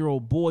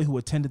 9-year-old boy who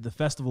attended the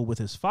festival with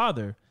his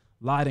father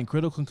lied in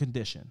critical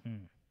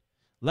condition.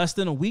 Less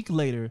than a week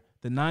later,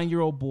 the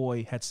 9-year-old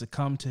boy had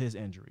succumbed to his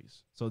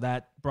injuries. So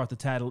that brought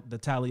the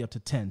tally up to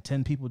 10.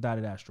 10 people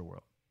died at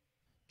Astroworld.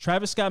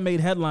 Travis Scott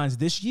made headlines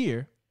this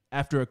year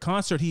after a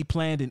concert he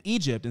planned in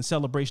Egypt in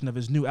celebration of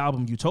his new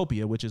album,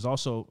 Utopia, which is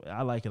also,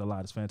 I like it a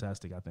lot. It's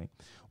fantastic, I think,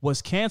 was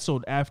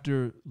canceled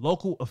after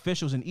local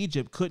officials in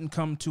Egypt couldn't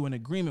come to an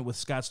agreement with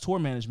Scott's tour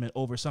management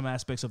over some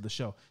aspects of the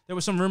show. There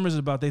were some rumors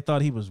about they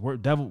thought he was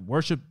devil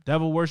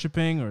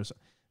worshiping, or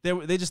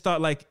they just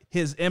thought like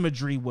his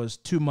imagery was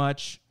too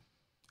much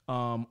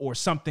or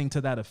something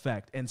to that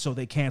effect. And so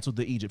they canceled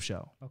the Egypt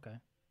show. Okay.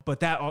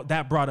 But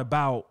that brought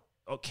about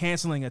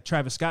canceling a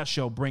Travis Scott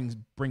show brings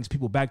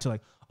people back to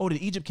like, oh, did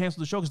Egypt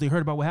cancel the show because they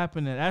heard about what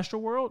happened at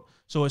Astroworld?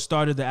 So it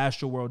started the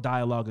Astroworld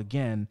dialogue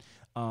again.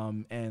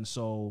 And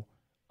so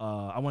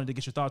I wanted to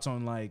get your thoughts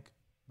on like,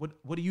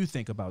 what do you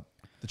think about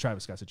the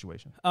Travis Scott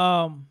situation?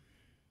 I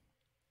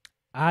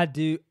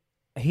do.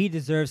 He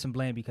deserves some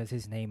blame because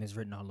his name is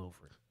written all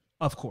over it.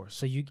 Of course.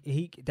 So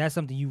that's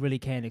something you really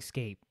can't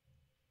escape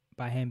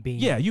by him being.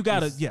 Yeah, you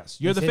gotta.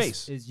 You're the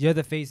face. You're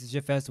the face. It's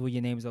your festival.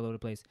 Your name is all over the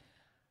place.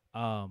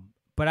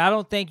 But I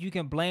don't think you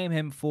can blame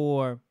him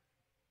for.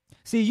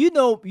 See, you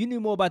knew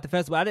more about the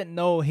festival. I didn't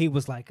know he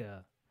was like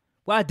a.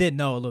 Well, I did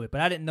know a little bit, but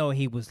I didn't know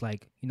he was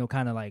like,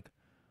 kind of like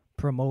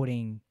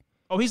promoting.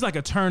 Oh, he's like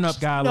a turn up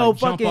guy. No, like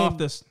jump off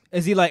this.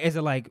 Is it like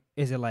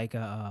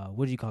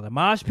what do you call it?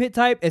 Mosh pit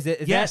type? Is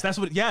yes, that's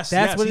what. Yes,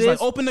 that's what he's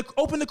like. Open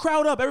the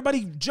crowd up.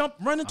 Everybody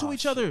run into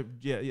each other.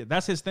 Yeah.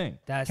 That's his thing.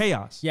 That's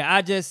chaos. Yeah,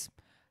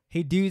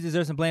 he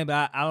deserves some blame,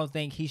 but I don't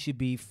think he should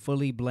be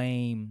fully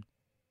blamed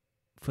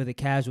for the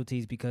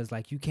casualties because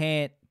like you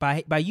can't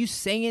by you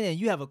singing and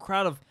you have a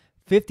crowd of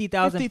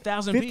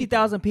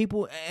 50,000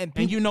 people and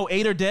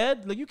 8 are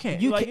dead. Like you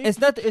can't.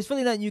 It's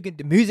really nothing you can.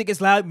 The music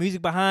is loud.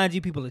 Music behind you.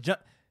 People are jump.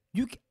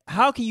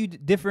 How can you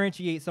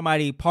differentiate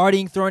somebody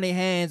partying, throwing their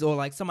hands, or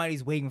like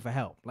somebody's waiting for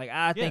help? Like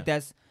I think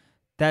that's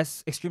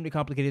extremely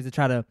complicated to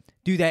try to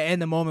do that in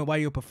the moment while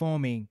you're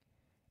performing,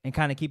 and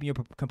kind of keeping your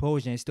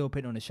composure and still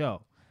putting on the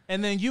show.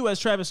 And then you, as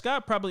Travis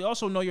Scott, probably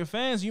also know your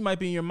fans. You might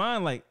be in your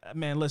mind like,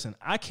 man, listen,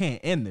 I can't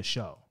end this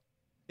show.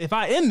 If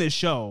I end this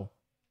show,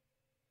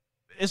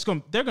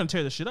 they're gonna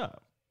tear this shit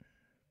up.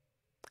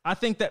 I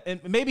think that,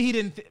 and maybe he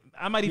didn't.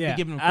 I might even be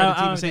giving him credit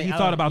to even say he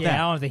thought about that.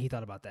 I don't think he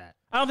thought about that.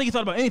 I don't think he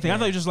thought about anything. I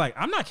thought he was just like,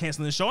 I'm not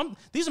canceling this show.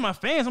 These are my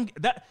fans.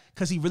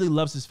 Because he really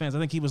loves his fans. I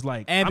think he was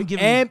like, I'm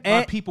giving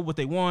my people what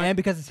they want. And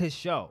because it's his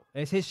show.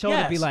 It's his show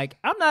to be like,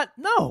 I'm not,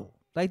 no.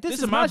 Like,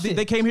 this is my shit.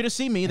 They came here to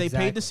see me. They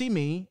paid to see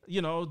me.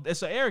 You know,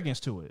 it's an arrogance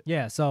to it.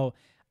 Yeah, so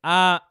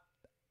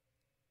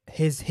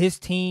his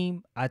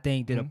team, I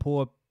think, did a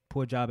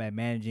poor job at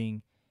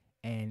managing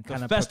and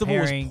kind of festival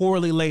was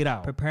poorly laid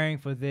out. Preparing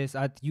for this.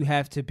 You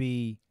have to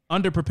be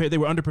underprepared. They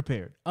were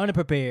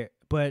underprepared.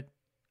 But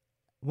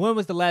when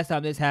was the last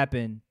time this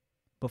happened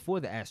before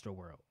the Astro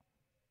World?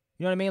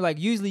 You know what I mean? Like,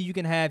 usually you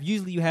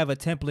have a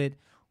template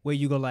where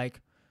you go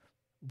like,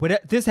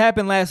 but this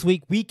happened last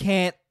week. We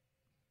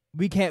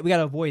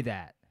gotta avoid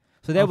that.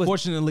 So that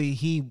unfortunately,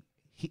 he's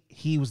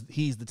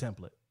the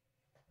template.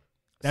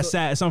 That's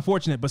sad. It's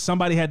unfortunate, but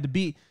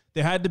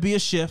there had to be a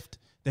shift.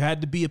 There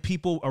had to be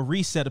a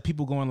reset of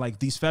people going like,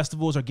 these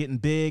festivals are getting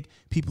big.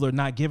 People are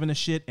not giving a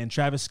shit. And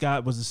Travis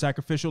Scott was the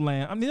sacrificial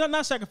lamb. I mean,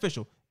 not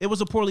sacrificial. It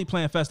was a poorly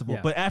planned festival.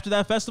 Yeah. But after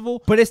that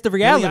festival, but it's the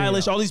reality. Billie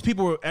Eilish, all these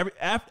people were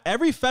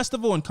every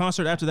festival and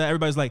concert after that.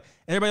 Everybody's like,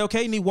 everybody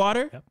okay? Need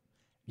water? Yep.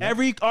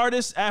 Every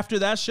artist after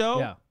that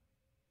show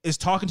is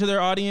talking to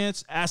their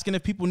audience, asking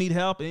if people need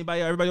help.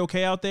 Everybody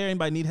okay out there?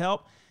 Anybody need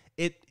help?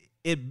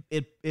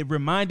 It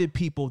reminded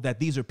people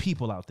that these are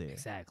people out there.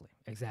 Exactly.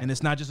 And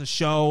it's not just a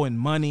show and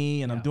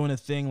money and I'm doing a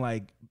thing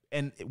like,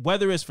 and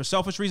whether it's for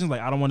selfish reasons, like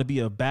I don't want to be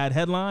a bad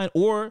headline,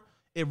 or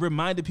it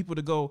reminded people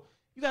to go,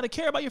 you got to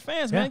care about your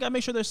fans, man. You got to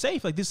make sure they're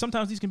safe. Like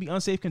sometimes these can be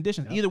unsafe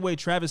conditions. Either way,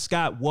 Travis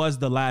Scott was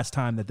the last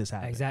time that this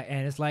happened. Exactly.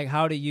 And it's like,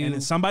 how do you,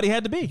 and somebody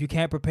had to be. You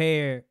can't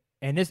prepare.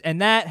 And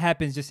that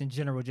happens just in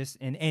general, just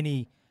in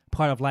any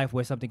part of life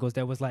where something goes,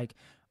 there was like,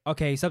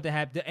 okay, something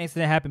happened, the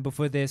incident happened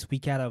before this, we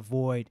gotta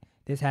avoid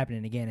this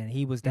happening again. And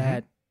he was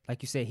that,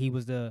 like you said, he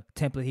was the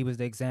template, he was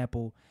the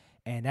example,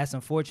 and that's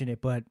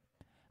unfortunate. But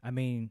I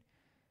mean,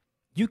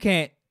 you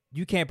can't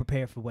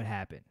prepare for what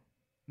happened.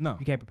 No,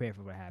 you can't prepare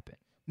for what happened.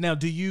 Now,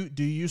 do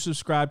you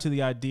subscribe to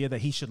the idea that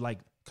he should, like,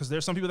 because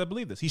there's some people that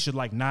believe this, he should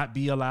like not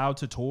be allowed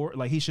to tour,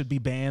 like he should be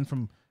banned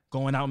from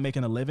going out and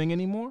making a living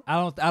anymore?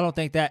 I don't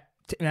think that.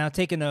 Now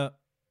taking a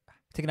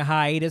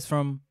hiatus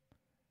from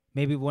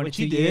maybe 1 or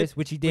 2 years,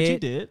 which he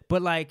did.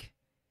 But like,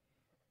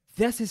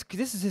 this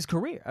is his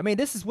career. I mean,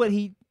 this is what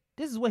he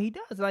does.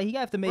 Like, you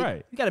got to make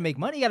money. You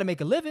got to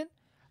make a living.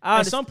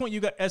 At some point,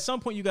 you got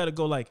to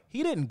go like,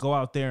 he didn't go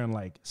out there and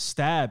like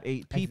stab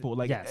 8 people.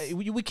 Like,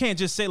 we can't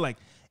just say like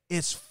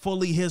it's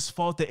fully his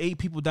fault that 8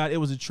 people died. It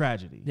was a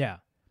tragedy. Yeah.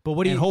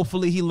 But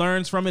hopefully he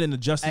learns from it and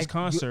adjusts his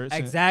concerts.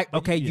 Exactly.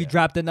 Okay, you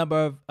dropped the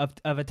number of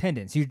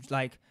attendance. You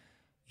like.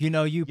 You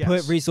know, you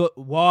put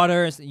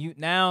water.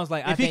 Now it's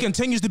like, if he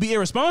continues to be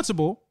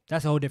irresponsible,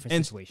 that's a whole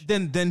different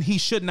situation. Then he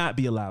should not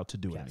be allowed to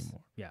do it anymore.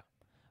 Yeah,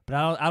 but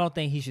I don't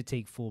think he should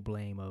take full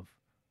blame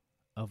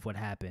of what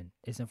happened.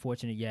 It's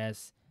unfortunate,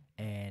 yes,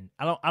 and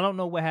I don't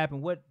know what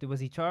happened. What was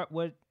he charged?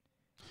 What?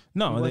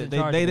 No,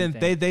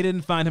 they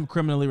didn't find him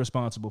criminally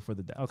responsible for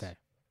the deaths. Okay,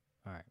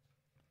 all right.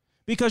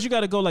 Because you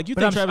got to go like, you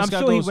think Travis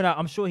Scott goes,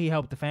 I'm sure he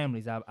helped the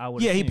families. I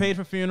would. Yeah, he paid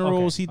for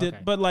funerals. He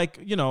did, but like,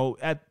 you know,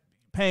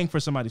 paying for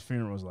somebody's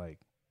funeral is like,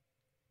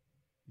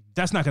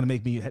 that's not going to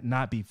make me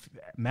not be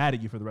mad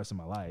at you for the rest of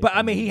my life. But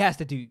I mean, you have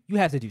to do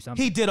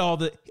something.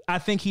 I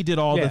think he did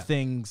all the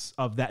things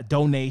of that,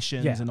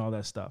 donations and all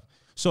that stuff.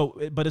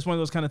 So, but it's one of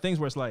those kind of things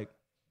where it's like,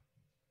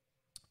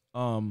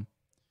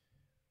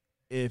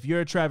 if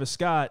you're a Travis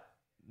Scott,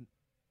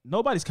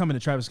 nobody's coming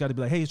to Travis Scott to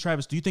be like, hey,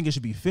 Travis, do you think it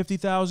should be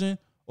 50,000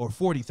 or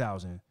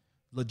 40,000?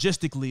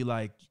 Logistically,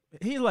 like,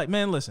 he's like,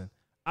 man, listen,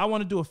 I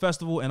want to do a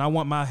festival and I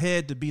want my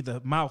head to be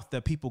the mouth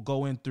that people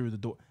go in through the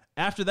door.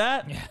 After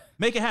that,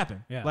 make it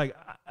happen. Yeah. Like,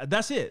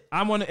 that's it.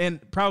 I want to, and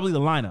probably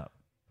the lineup.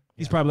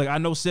 He's probably like, I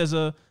know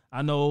SZA,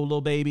 I know Lil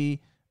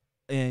Baby,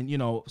 and, you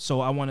know, so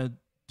I want to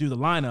do the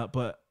lineup.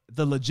 But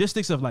the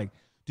logistics of like,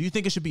 do you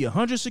think it should be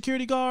 100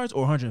 security guards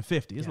or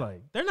 150? It's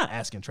like, they're not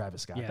asking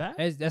Travis Scott that.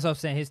 That's what I'm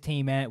saying. His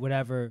team,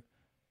 whatever.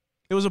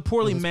 It was a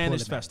poorly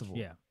managed festival.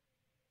 Yeah.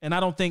 And I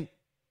don't think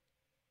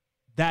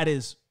that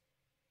is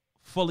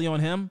fully on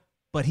him.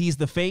 But he's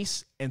the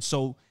face, and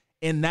so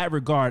in that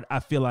regard, I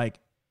feel like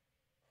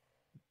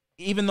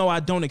even though I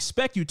don't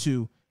expect you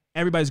to,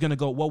 everybody's going to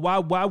go, well,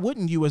 why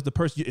wouldn't you, as the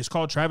person, it's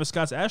called Travis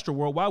Scott's Astro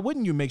World, why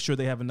wouldn't you make sure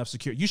they have enough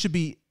security? You should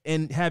be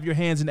and have your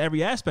hands in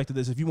every aspect of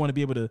this if you want to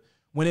be able to,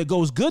 when it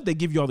goes good, they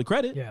give you all the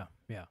credit. Yeah,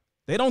 yeah.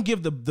 They don't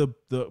give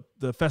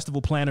the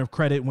festival planner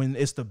credit when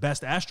it's the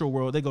best Astro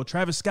World. They go,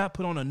 Travis Scott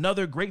put on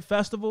another great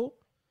festival,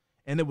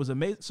 and it was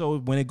amazing. So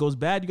when it goes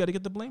bad, you got to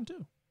get the blame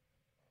too.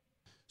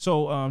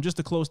 So just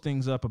to close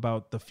things up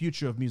about the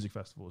future of music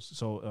festivals.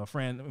 So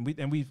Fran,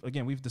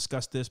 we've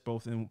discussed this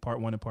both in part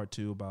 1 and part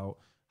 2 about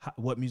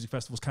what music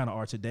festivals kind of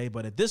are today.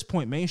 But at this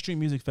point, mainstream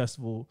music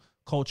festival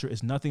culture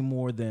is nothing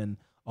more than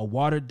a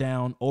watered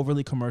down,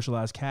 overly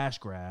commercialized cash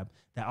grab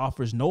that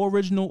offers no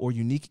original or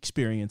unique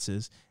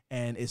experiences.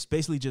 And it's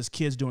basically just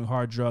kids doing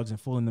hard drugs and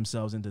fooling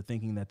themselves into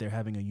thinking that they're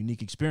having a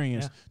unique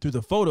experience through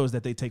the photos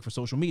that they take for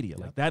social media.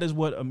 Like, that is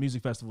what a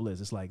music festival is.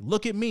 It's like,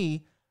 look at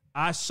me,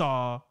 I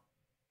saw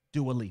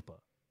Dua Lipa.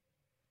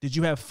 Did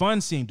you have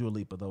fun seeing Dua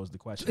Lipa, though, is the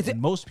question. And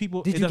most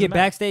people, did you get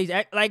backstage?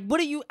 Like, what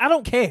do you, I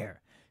don't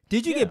care.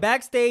 Did you get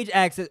backstage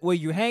access where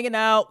you're hanging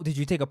out? Did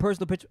you take a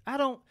personal picture?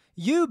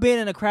 You being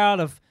in a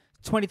crowd of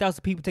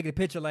 20,000 people taking a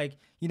picture, like,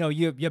 you know,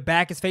 your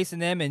back is facing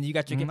them and you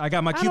got your... I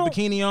got my cute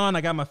bikini on,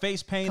 I got my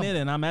face painted,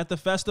 and I'm at the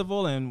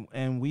festival,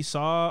 and we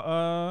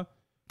saw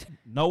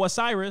Noah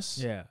Cyrus.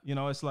 Yeah. You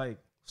know, it's like,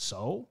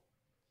 so?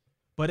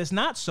 But it's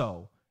not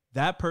so.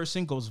 That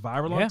person goes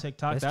viral on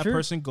TikTok. That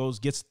person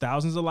gets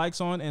thousands of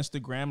likes on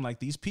Instagram. Like,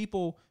 these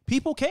people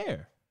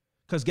care.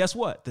 Because guess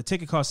what? The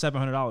ticket costs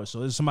 $700.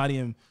 So there's somebody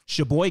in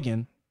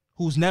Sheboygan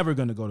who's never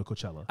going to go to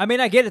Coachella. I mean,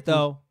 I get it,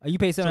 though. You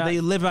pay $700. So they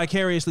live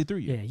vicariously through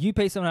you. Yeah, you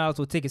pay $700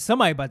 for a ticket.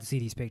 Somebody about to see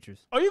these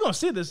pictures. Oh, you're going to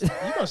see this. You're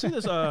going to see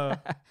this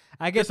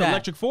I guess this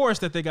electric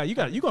forest that they got. You're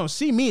going to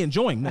see me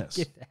enjoying this.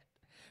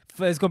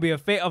 It's going to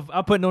be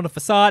I'm putting on the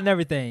facade and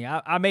everything.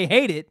 I may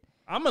hate it.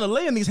 I'm going to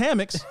lay in these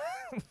hammocks,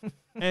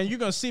 and you're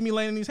going to see me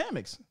laying in these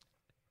hammocks.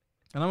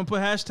 And I'm going to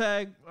put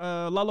hashtag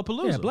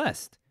Lollapalooza. Yeah,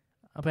 blessed.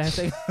 I'll put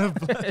hashtag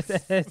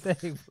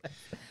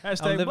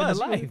hashtag living blessed.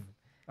 the life.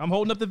 I'm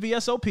holding up the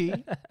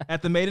VSOP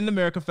at the Made in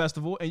America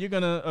Festival, and you're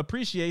going to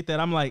appreciate that.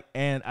 I'm like,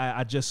 and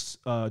I just,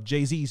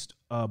 Jay-Z's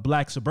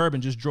Black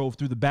Suburban just drove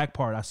through the back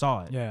part. I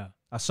saw it. Yeah.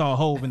 I saw a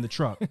Hove in the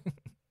truck.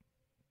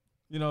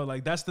 You know,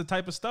 like, that's the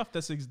type of stuff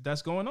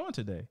that's going on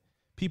today.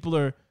 People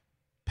are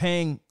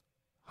paying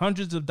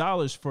hundreds of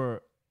dollars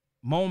for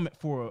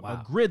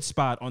a grid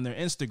spot on their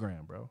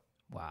Instagram, bro.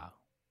 Wow.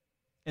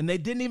 And they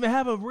didn't even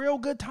have a real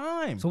good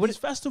time. So these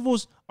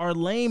festivals are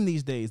lame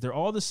these days. They're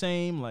all the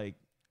same. Like,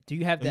 do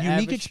you have the unique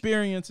average,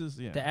 experiences?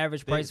 Yeah. The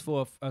average price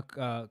for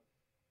a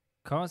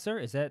concert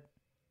is that?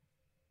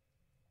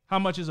 How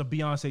much is a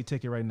Beyonce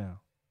ticket right now?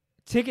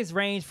 Tickets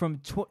range from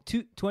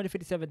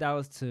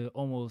 $257 to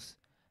almost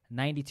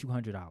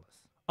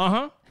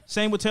 $9,200.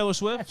 Same with Taylor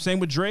Swift. Same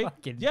with Drake.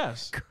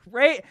 Yes.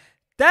 Great.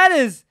 That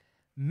is,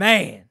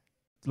 man.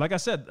 Like I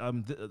said,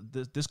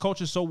 this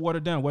culture is so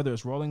watered down, whether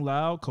it's Rolling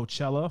Loud,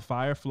 Coachella,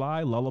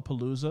 Firefly,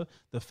 Lollapalooza.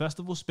 The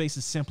festival space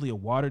is simply a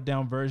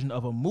watered-down version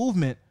of a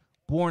movement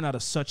born out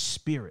of such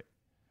spirit,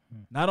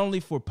 not only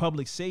for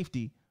public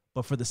safety,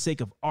 but for the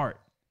sake of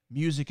art,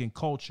 music, and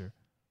culture.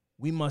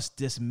 We must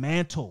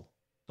dismantle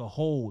the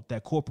hold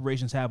that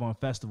corporations have on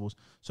festivals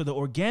so the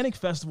organic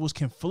festivals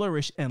can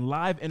flourish and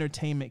live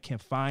entertainment can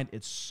find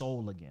its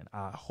soul again.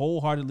 I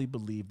wholeheartedly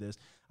believe this.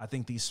 I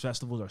think these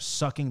festivals are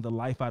sucking the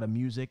life out of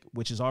music,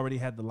 which has already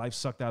had the life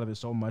sucked out of it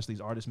so much.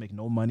 These artists make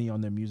no money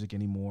on their music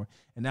anymore.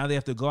 And now they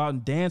have to go out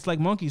and dance like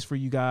monkeys for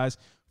you guys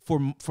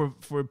for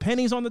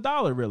pennies on the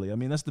dollar, really. I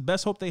mean, that's the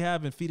best hope they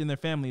have in feeding their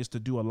family is to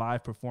do a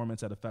live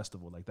performance at a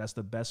festival. Like, that's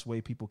the best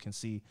way people can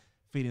see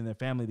feeding their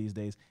family these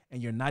days.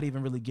 And you're not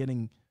even really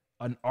getting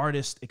an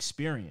artist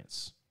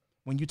experience.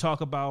 When you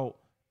talk about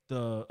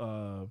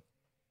the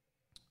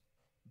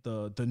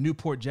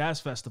Newport Jazz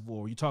Festival,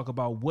 or you talk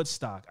about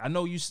Woodstock, I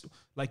know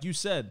like you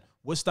said,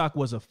 Woodstock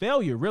was a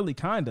failure, really,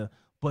 kind of,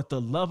 but the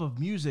love of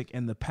music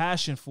and the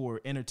passion for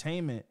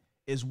entertainment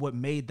is what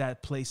made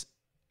that place,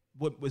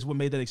 what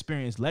made that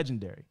experience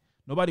legendary.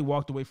 Nobody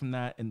walked away from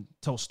that and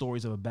told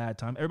stories of a bad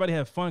time. Everybody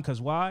had fun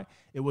because why?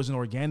 It was an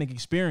organic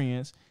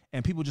experience,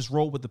 and people just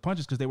rolled with the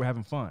punches because they were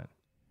having fun.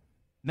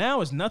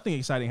 Now it's nothing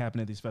exciting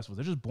happening at these festivals.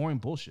 They're just boring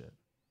bullshit.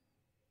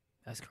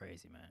 That's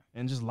crazy, man.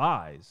 And just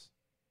lies.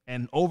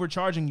 And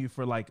overcharging you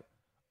for like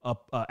a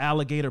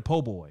alligator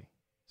po' boy.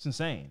 It's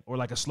insane. Or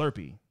like a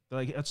Slurpee. They're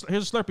like,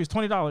 here's a Slurpee, it's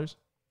 $20.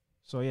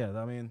 So yeah,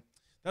 I mean,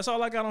 that's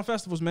all I got on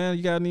festivals, man.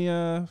 You got any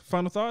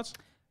final thoughts?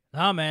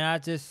 No,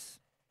 man.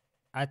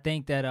 I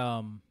think that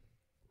an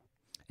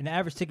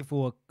average ticket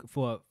for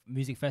a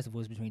music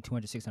festival is between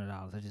 $200 to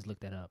 $600. I just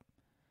looked that up.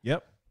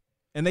 Yep.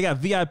 And they got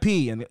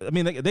VIP, and I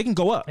mean they can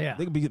go up. Yeah,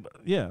 they can be.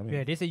 Yeah, I mean,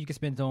 yeah. They say you can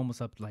spend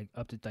almost up to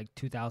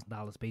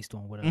 $2,000 based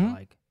on whatever,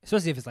 like,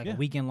 especially if it's like a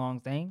weekend long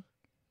thing.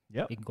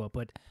 Yep, it can go up.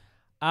 But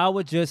I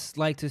would just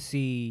like to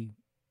see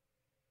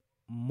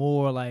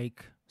more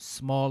like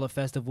smaller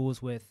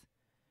festivals with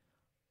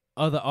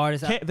other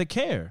artists. The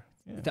care,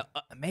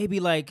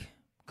 maybe like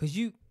because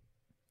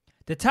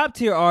the top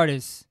tier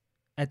artists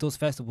at those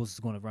festivals is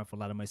going to run for a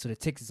lot of money. So the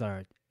tickets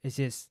it's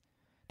just.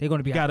 They're going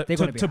to be high.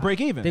 To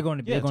break even. They're going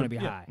to be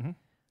high. Mm-hmm.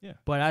 Yeah.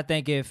 But I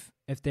think if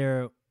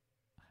they're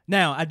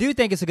now, I do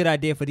think it's a good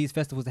idea for these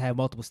festivals to have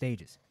multiple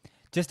stages,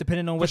 just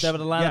depending on whatever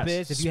the lineup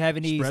is. If you have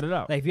any, spread it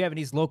out. Like if you have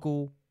these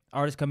local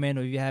artists come in,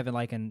 or if you're having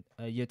like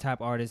your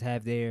top artists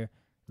have their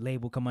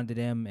label come under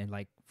them, and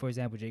like for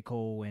example, J.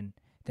 Cole and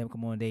them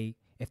come on,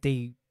 if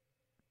they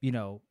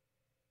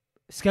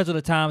schedule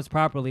the times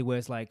properly, where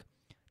it's like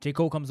J.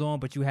 Cole comes on,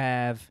 but you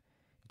have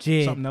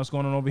Jid something else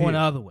going on over here,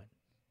 another one.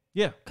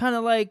 Yeah. Kind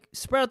of like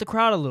spread out the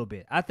crowd a little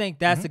bit. I think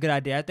that's a good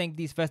idea. I think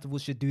these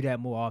festivals should do that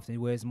more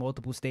often, where it's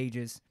multiple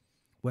stages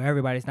where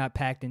everybody's not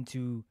packed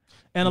into.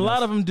 And a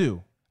lot of them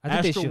do.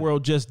 I think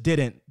Astroworld just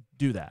didn't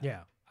do that.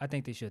 Yeah, I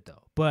think they should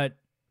though. But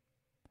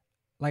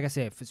like I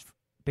said, if it's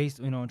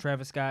based on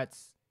Travis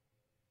Scott's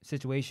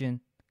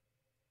situation,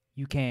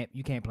 you can't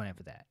plan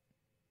for that,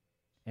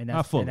 and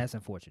that's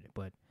unfortunate.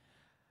 But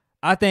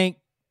I think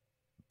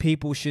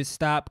people should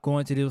stop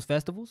going to those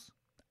festivals.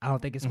 I don't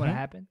think it's going to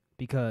happen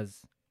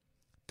because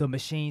the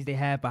machines they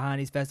have behind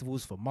these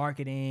festivals for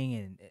marketing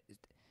and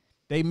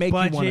they make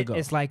budget, you want to go.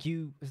 It's like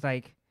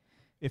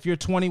if you're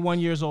 21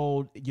 years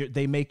old,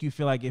 they make you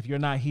feel like if you're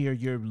not here,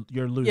 you're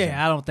losing.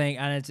 Yeah, I don't think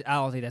that's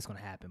going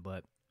to happen.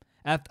 But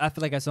I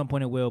feel like at some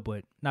point it will,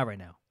 but not right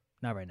now.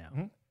 Not right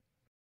now.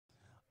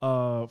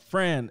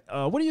 Fran,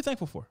 what are you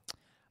thankful for?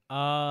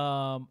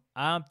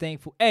 I'm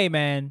thankful. Hey,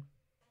 man,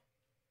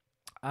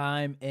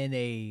 I'm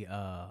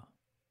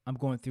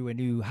going through a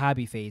new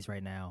hobby phase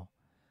right now,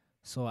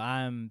 so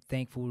I'm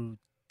thankful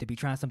to be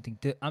trying something.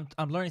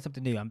 I'm learning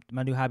something new.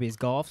 My new hobby is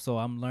golf, so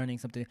I'm learning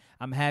something.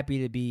 I'm happy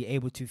to be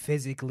able to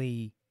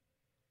physically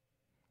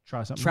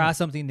try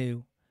something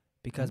new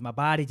because my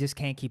body just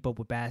can't keep up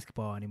with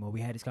basketball anymore.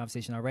 We had this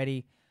conversation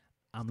already.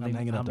 I'm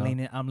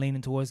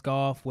leaning towards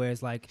golf, where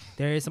it's like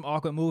there is some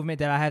awkward movement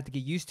that I have to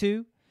get used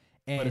to,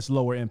 but it's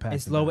lower impact.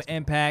 It's lower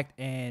impact,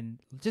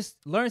 and just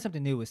learning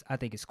something new I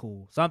think is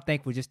cool. So I'm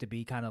thankful just to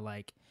be kind of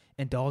like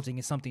indulging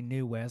in something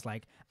new, where it's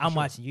like I'm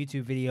watching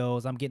YouTube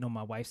videos, I'm getting on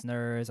my wife's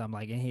nerves, I'm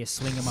like in here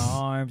swinging my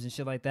arms and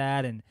shit like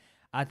that, and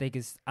I'm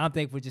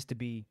thankful just to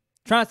be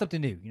trying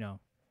something new.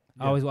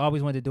 I always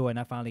wanted to do it, and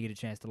I finally get a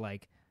chance to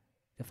like.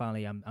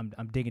 Finally,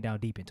 I'm digging down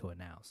deep into it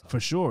now. So.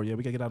 For sure, yeah,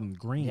 we gotta get out on the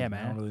green. Yeah,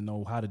 man. I don't really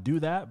know how to do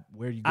that.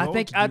 Where you go?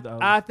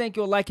 I think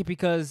you'll like it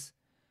because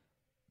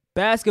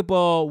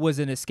basketball was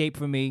an escape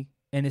for me,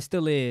 and it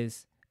still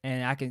is.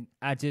 And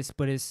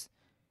but it's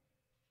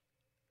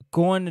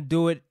going to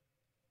do it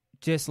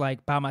just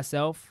like by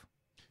myself.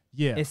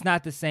 Yeah, it's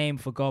not the same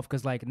for golf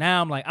because like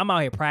now I'm out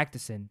here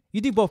practicing.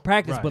 You do both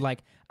practice, right. But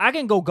like I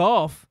can go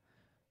golf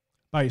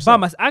by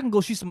yourself. I can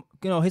go shoot some,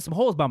 hit some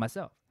holes by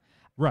myself.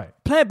 Right.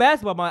 Playing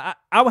basketball,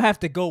 I would have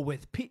to go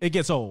with people. It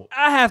gets old.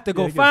 I have to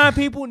go find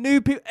people,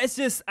 new people. It's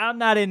just, I'm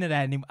not into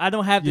that anymore. I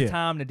don't have the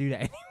time to do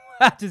that anymore.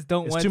 I just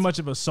don't want to. It's too much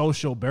of a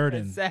social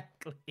burden.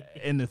 Exactly.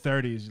 In the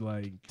 30s,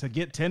 like, to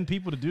get 10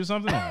 people to do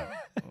something?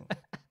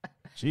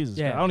 Jesus.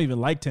 Yeah. I don't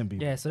even like 10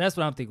 people. Yeah, so that's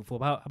what I'm thankful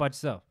for. How about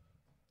yourself?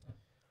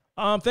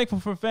 I'm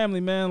thankful for family,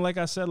 man. Like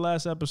I said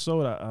last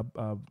episode,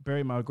 I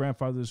buried my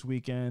grandfather this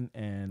weekend.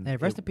 And hey,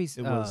 rest in peace.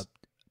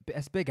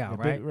 That's Big Al,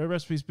 right?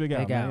 Rest in peace, Big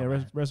Al.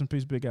 Yeah, rest in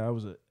peace, Big Al.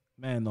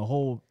 The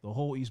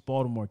whole East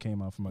Baltimore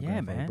came out for my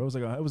grandfather. Man. Bro.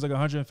 It was like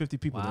 150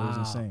 people. Wow. That was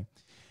insane.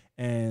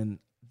 And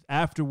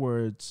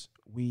afterwards,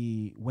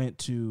 we went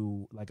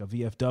to like a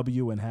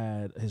VFW and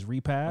had his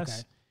repast.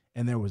 Okay.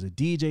 And there was a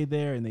DJ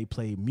there, and they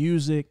played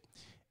music.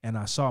 And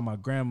I saw my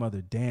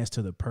grandmother dance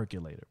to the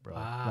percolator, bro.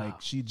 Wow.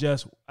 Like she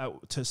just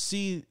to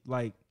see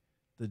like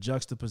the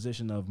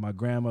juxtaposition of my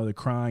grandmother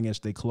crying as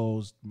they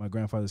closed my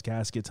grandfather's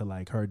casket to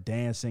like her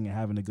dancing and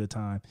having a good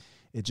time.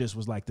 It just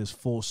was like this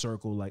full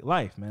circle, like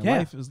life, man.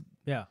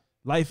 Yeah.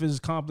 Life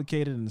is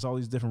complicated and it's all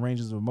these different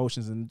ranges of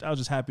emotions. And I was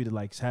just happy to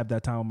like have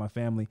that time with my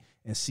family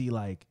and see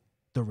like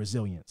the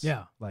resilience.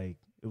 Yeah. Like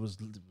it was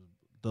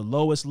the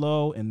lowest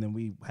low. And then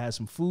we had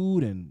some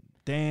food and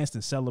danced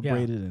and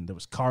celebrated. And there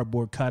was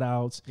cardboard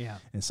cutouts. Yeah.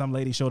 And some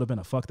lady showed up in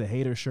a Fuck the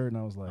Hater shirt. And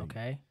I was like,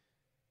 okay,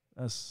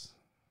 that's,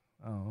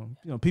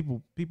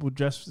 people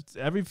dress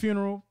every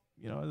funeral.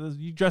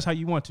 You dress how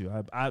you want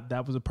to.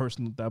 That was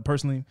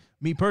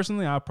me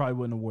personally, I probably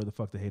wouldn't have wore the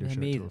Fuck the Hater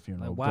shirt to a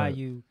funeral. Like, why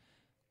you?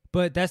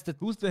 But that's the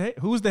who's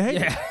the hater?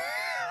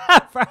 Yeah.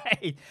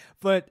 Right.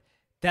 But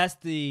that's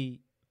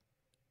the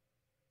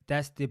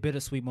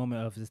bittersweet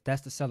moment of this.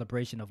 That's the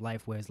celebration of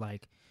life, where it's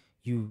like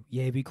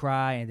we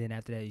cry, and then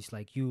after that it's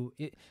like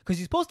because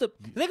you're supposed to.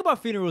 The thing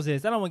about funerals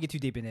is, I don't want to get too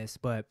deep in this,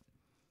 but.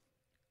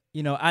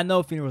 I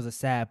know funerals are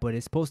sad, but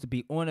it's supposed to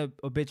be on an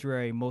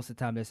obituary. Most of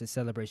the time, there's a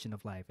celebration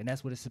of life, and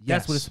that's what it's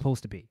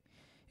supposed to be.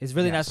 It's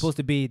really not supposed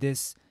to be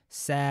this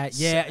sad.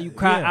 Yeah, you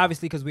cry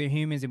obviously because we're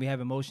humans and we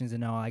have emotions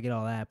and all. I get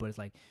all that, but it's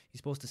like you're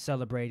supposed to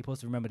celebrate. You're supposed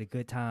to remember the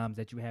good times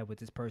that you had with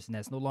this person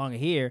that's no longer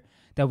here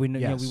that we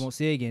we won't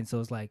see again. So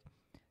it's like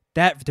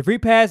that. The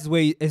repast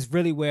is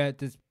really where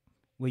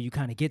you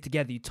kind of get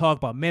together. You talk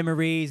about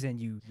memories and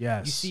you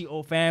see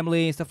old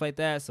family and stuff like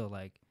that. So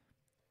like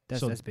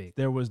that's big.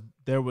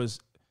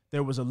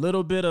 There was a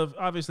little bit of,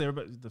 obviously,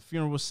 the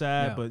funeral was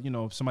sad, but,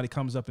 if somebody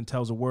comes up and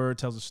tells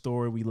a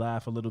story, we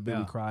laugh a little bit,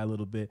 we cry a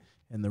little bit.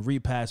 And the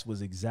repast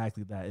was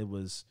exactly that. It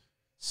was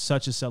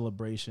such a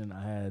celebration.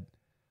 I had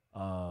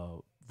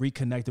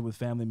reconnected with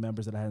family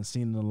members that I hadn't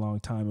seen in a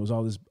long time. It was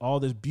all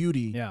this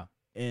beauty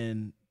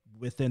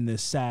within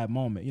this sad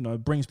moment.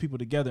 It brings people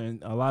together.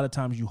 And a lot of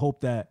times you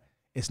hope that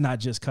it's not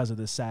just because of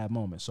this sad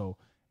moment. So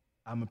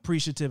I'm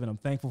appreciative and I'm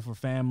thankful for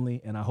family.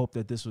 And I hope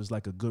that this was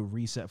like a good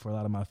reset for a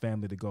lot of my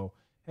family to go,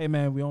 hey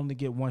man, we only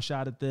get one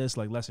shot at this.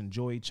 Like, let's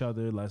enjoy each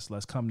other. Let's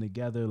come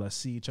together. Let's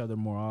see each other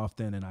more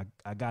often. And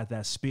I got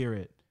that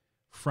spirit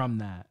from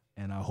that.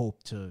 And I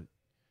hope to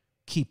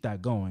keep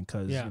that going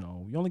because you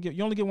know you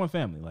only get one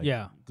family. Like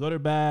good or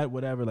bad,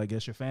 whatever. Like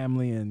it's your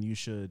family, and you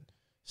should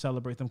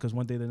celebrate them because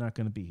one day they're not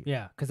going to be here.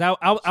 Yeah, because I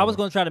was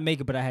going to try to make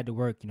it, but I had to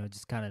work. You know,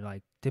 just kind of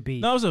like to be.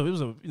 No, it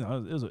was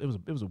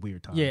a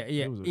weird time.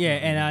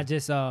 And I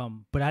just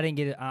but I didn't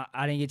get it.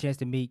 I didn't get a chance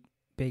to meet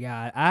Big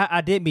I.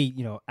 I did meet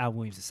Al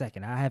Williams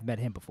II. I have met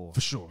him before.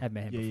 For sure. Have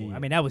met him before. I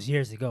mean, that was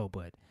years ago,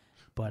 but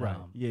right.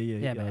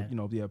 Man. You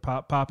know,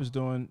 Pop is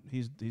doing.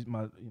 He's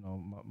my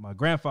my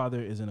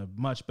grandfather is in a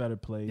much better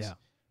place. Yeah.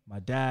 My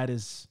dad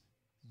is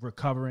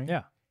recovering.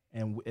 Yeah.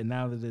 And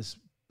now that it's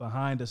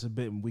behind us a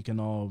bit, we can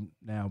all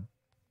now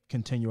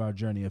continue our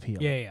journey of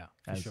healing. Yeah,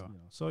 for sure. You know,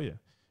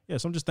 so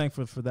so I'm just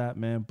thankful for that,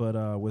 man.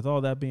 But with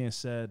all that being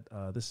said,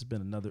 this has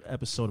been another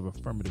episode of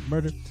Affirmative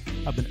Murder.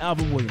 I've been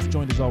Alvin Williams,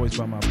 joined as always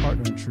by my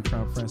partner in true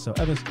crime, Fran and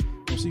Alvin.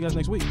 We'll see you guys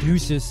next week.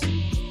 Deuces.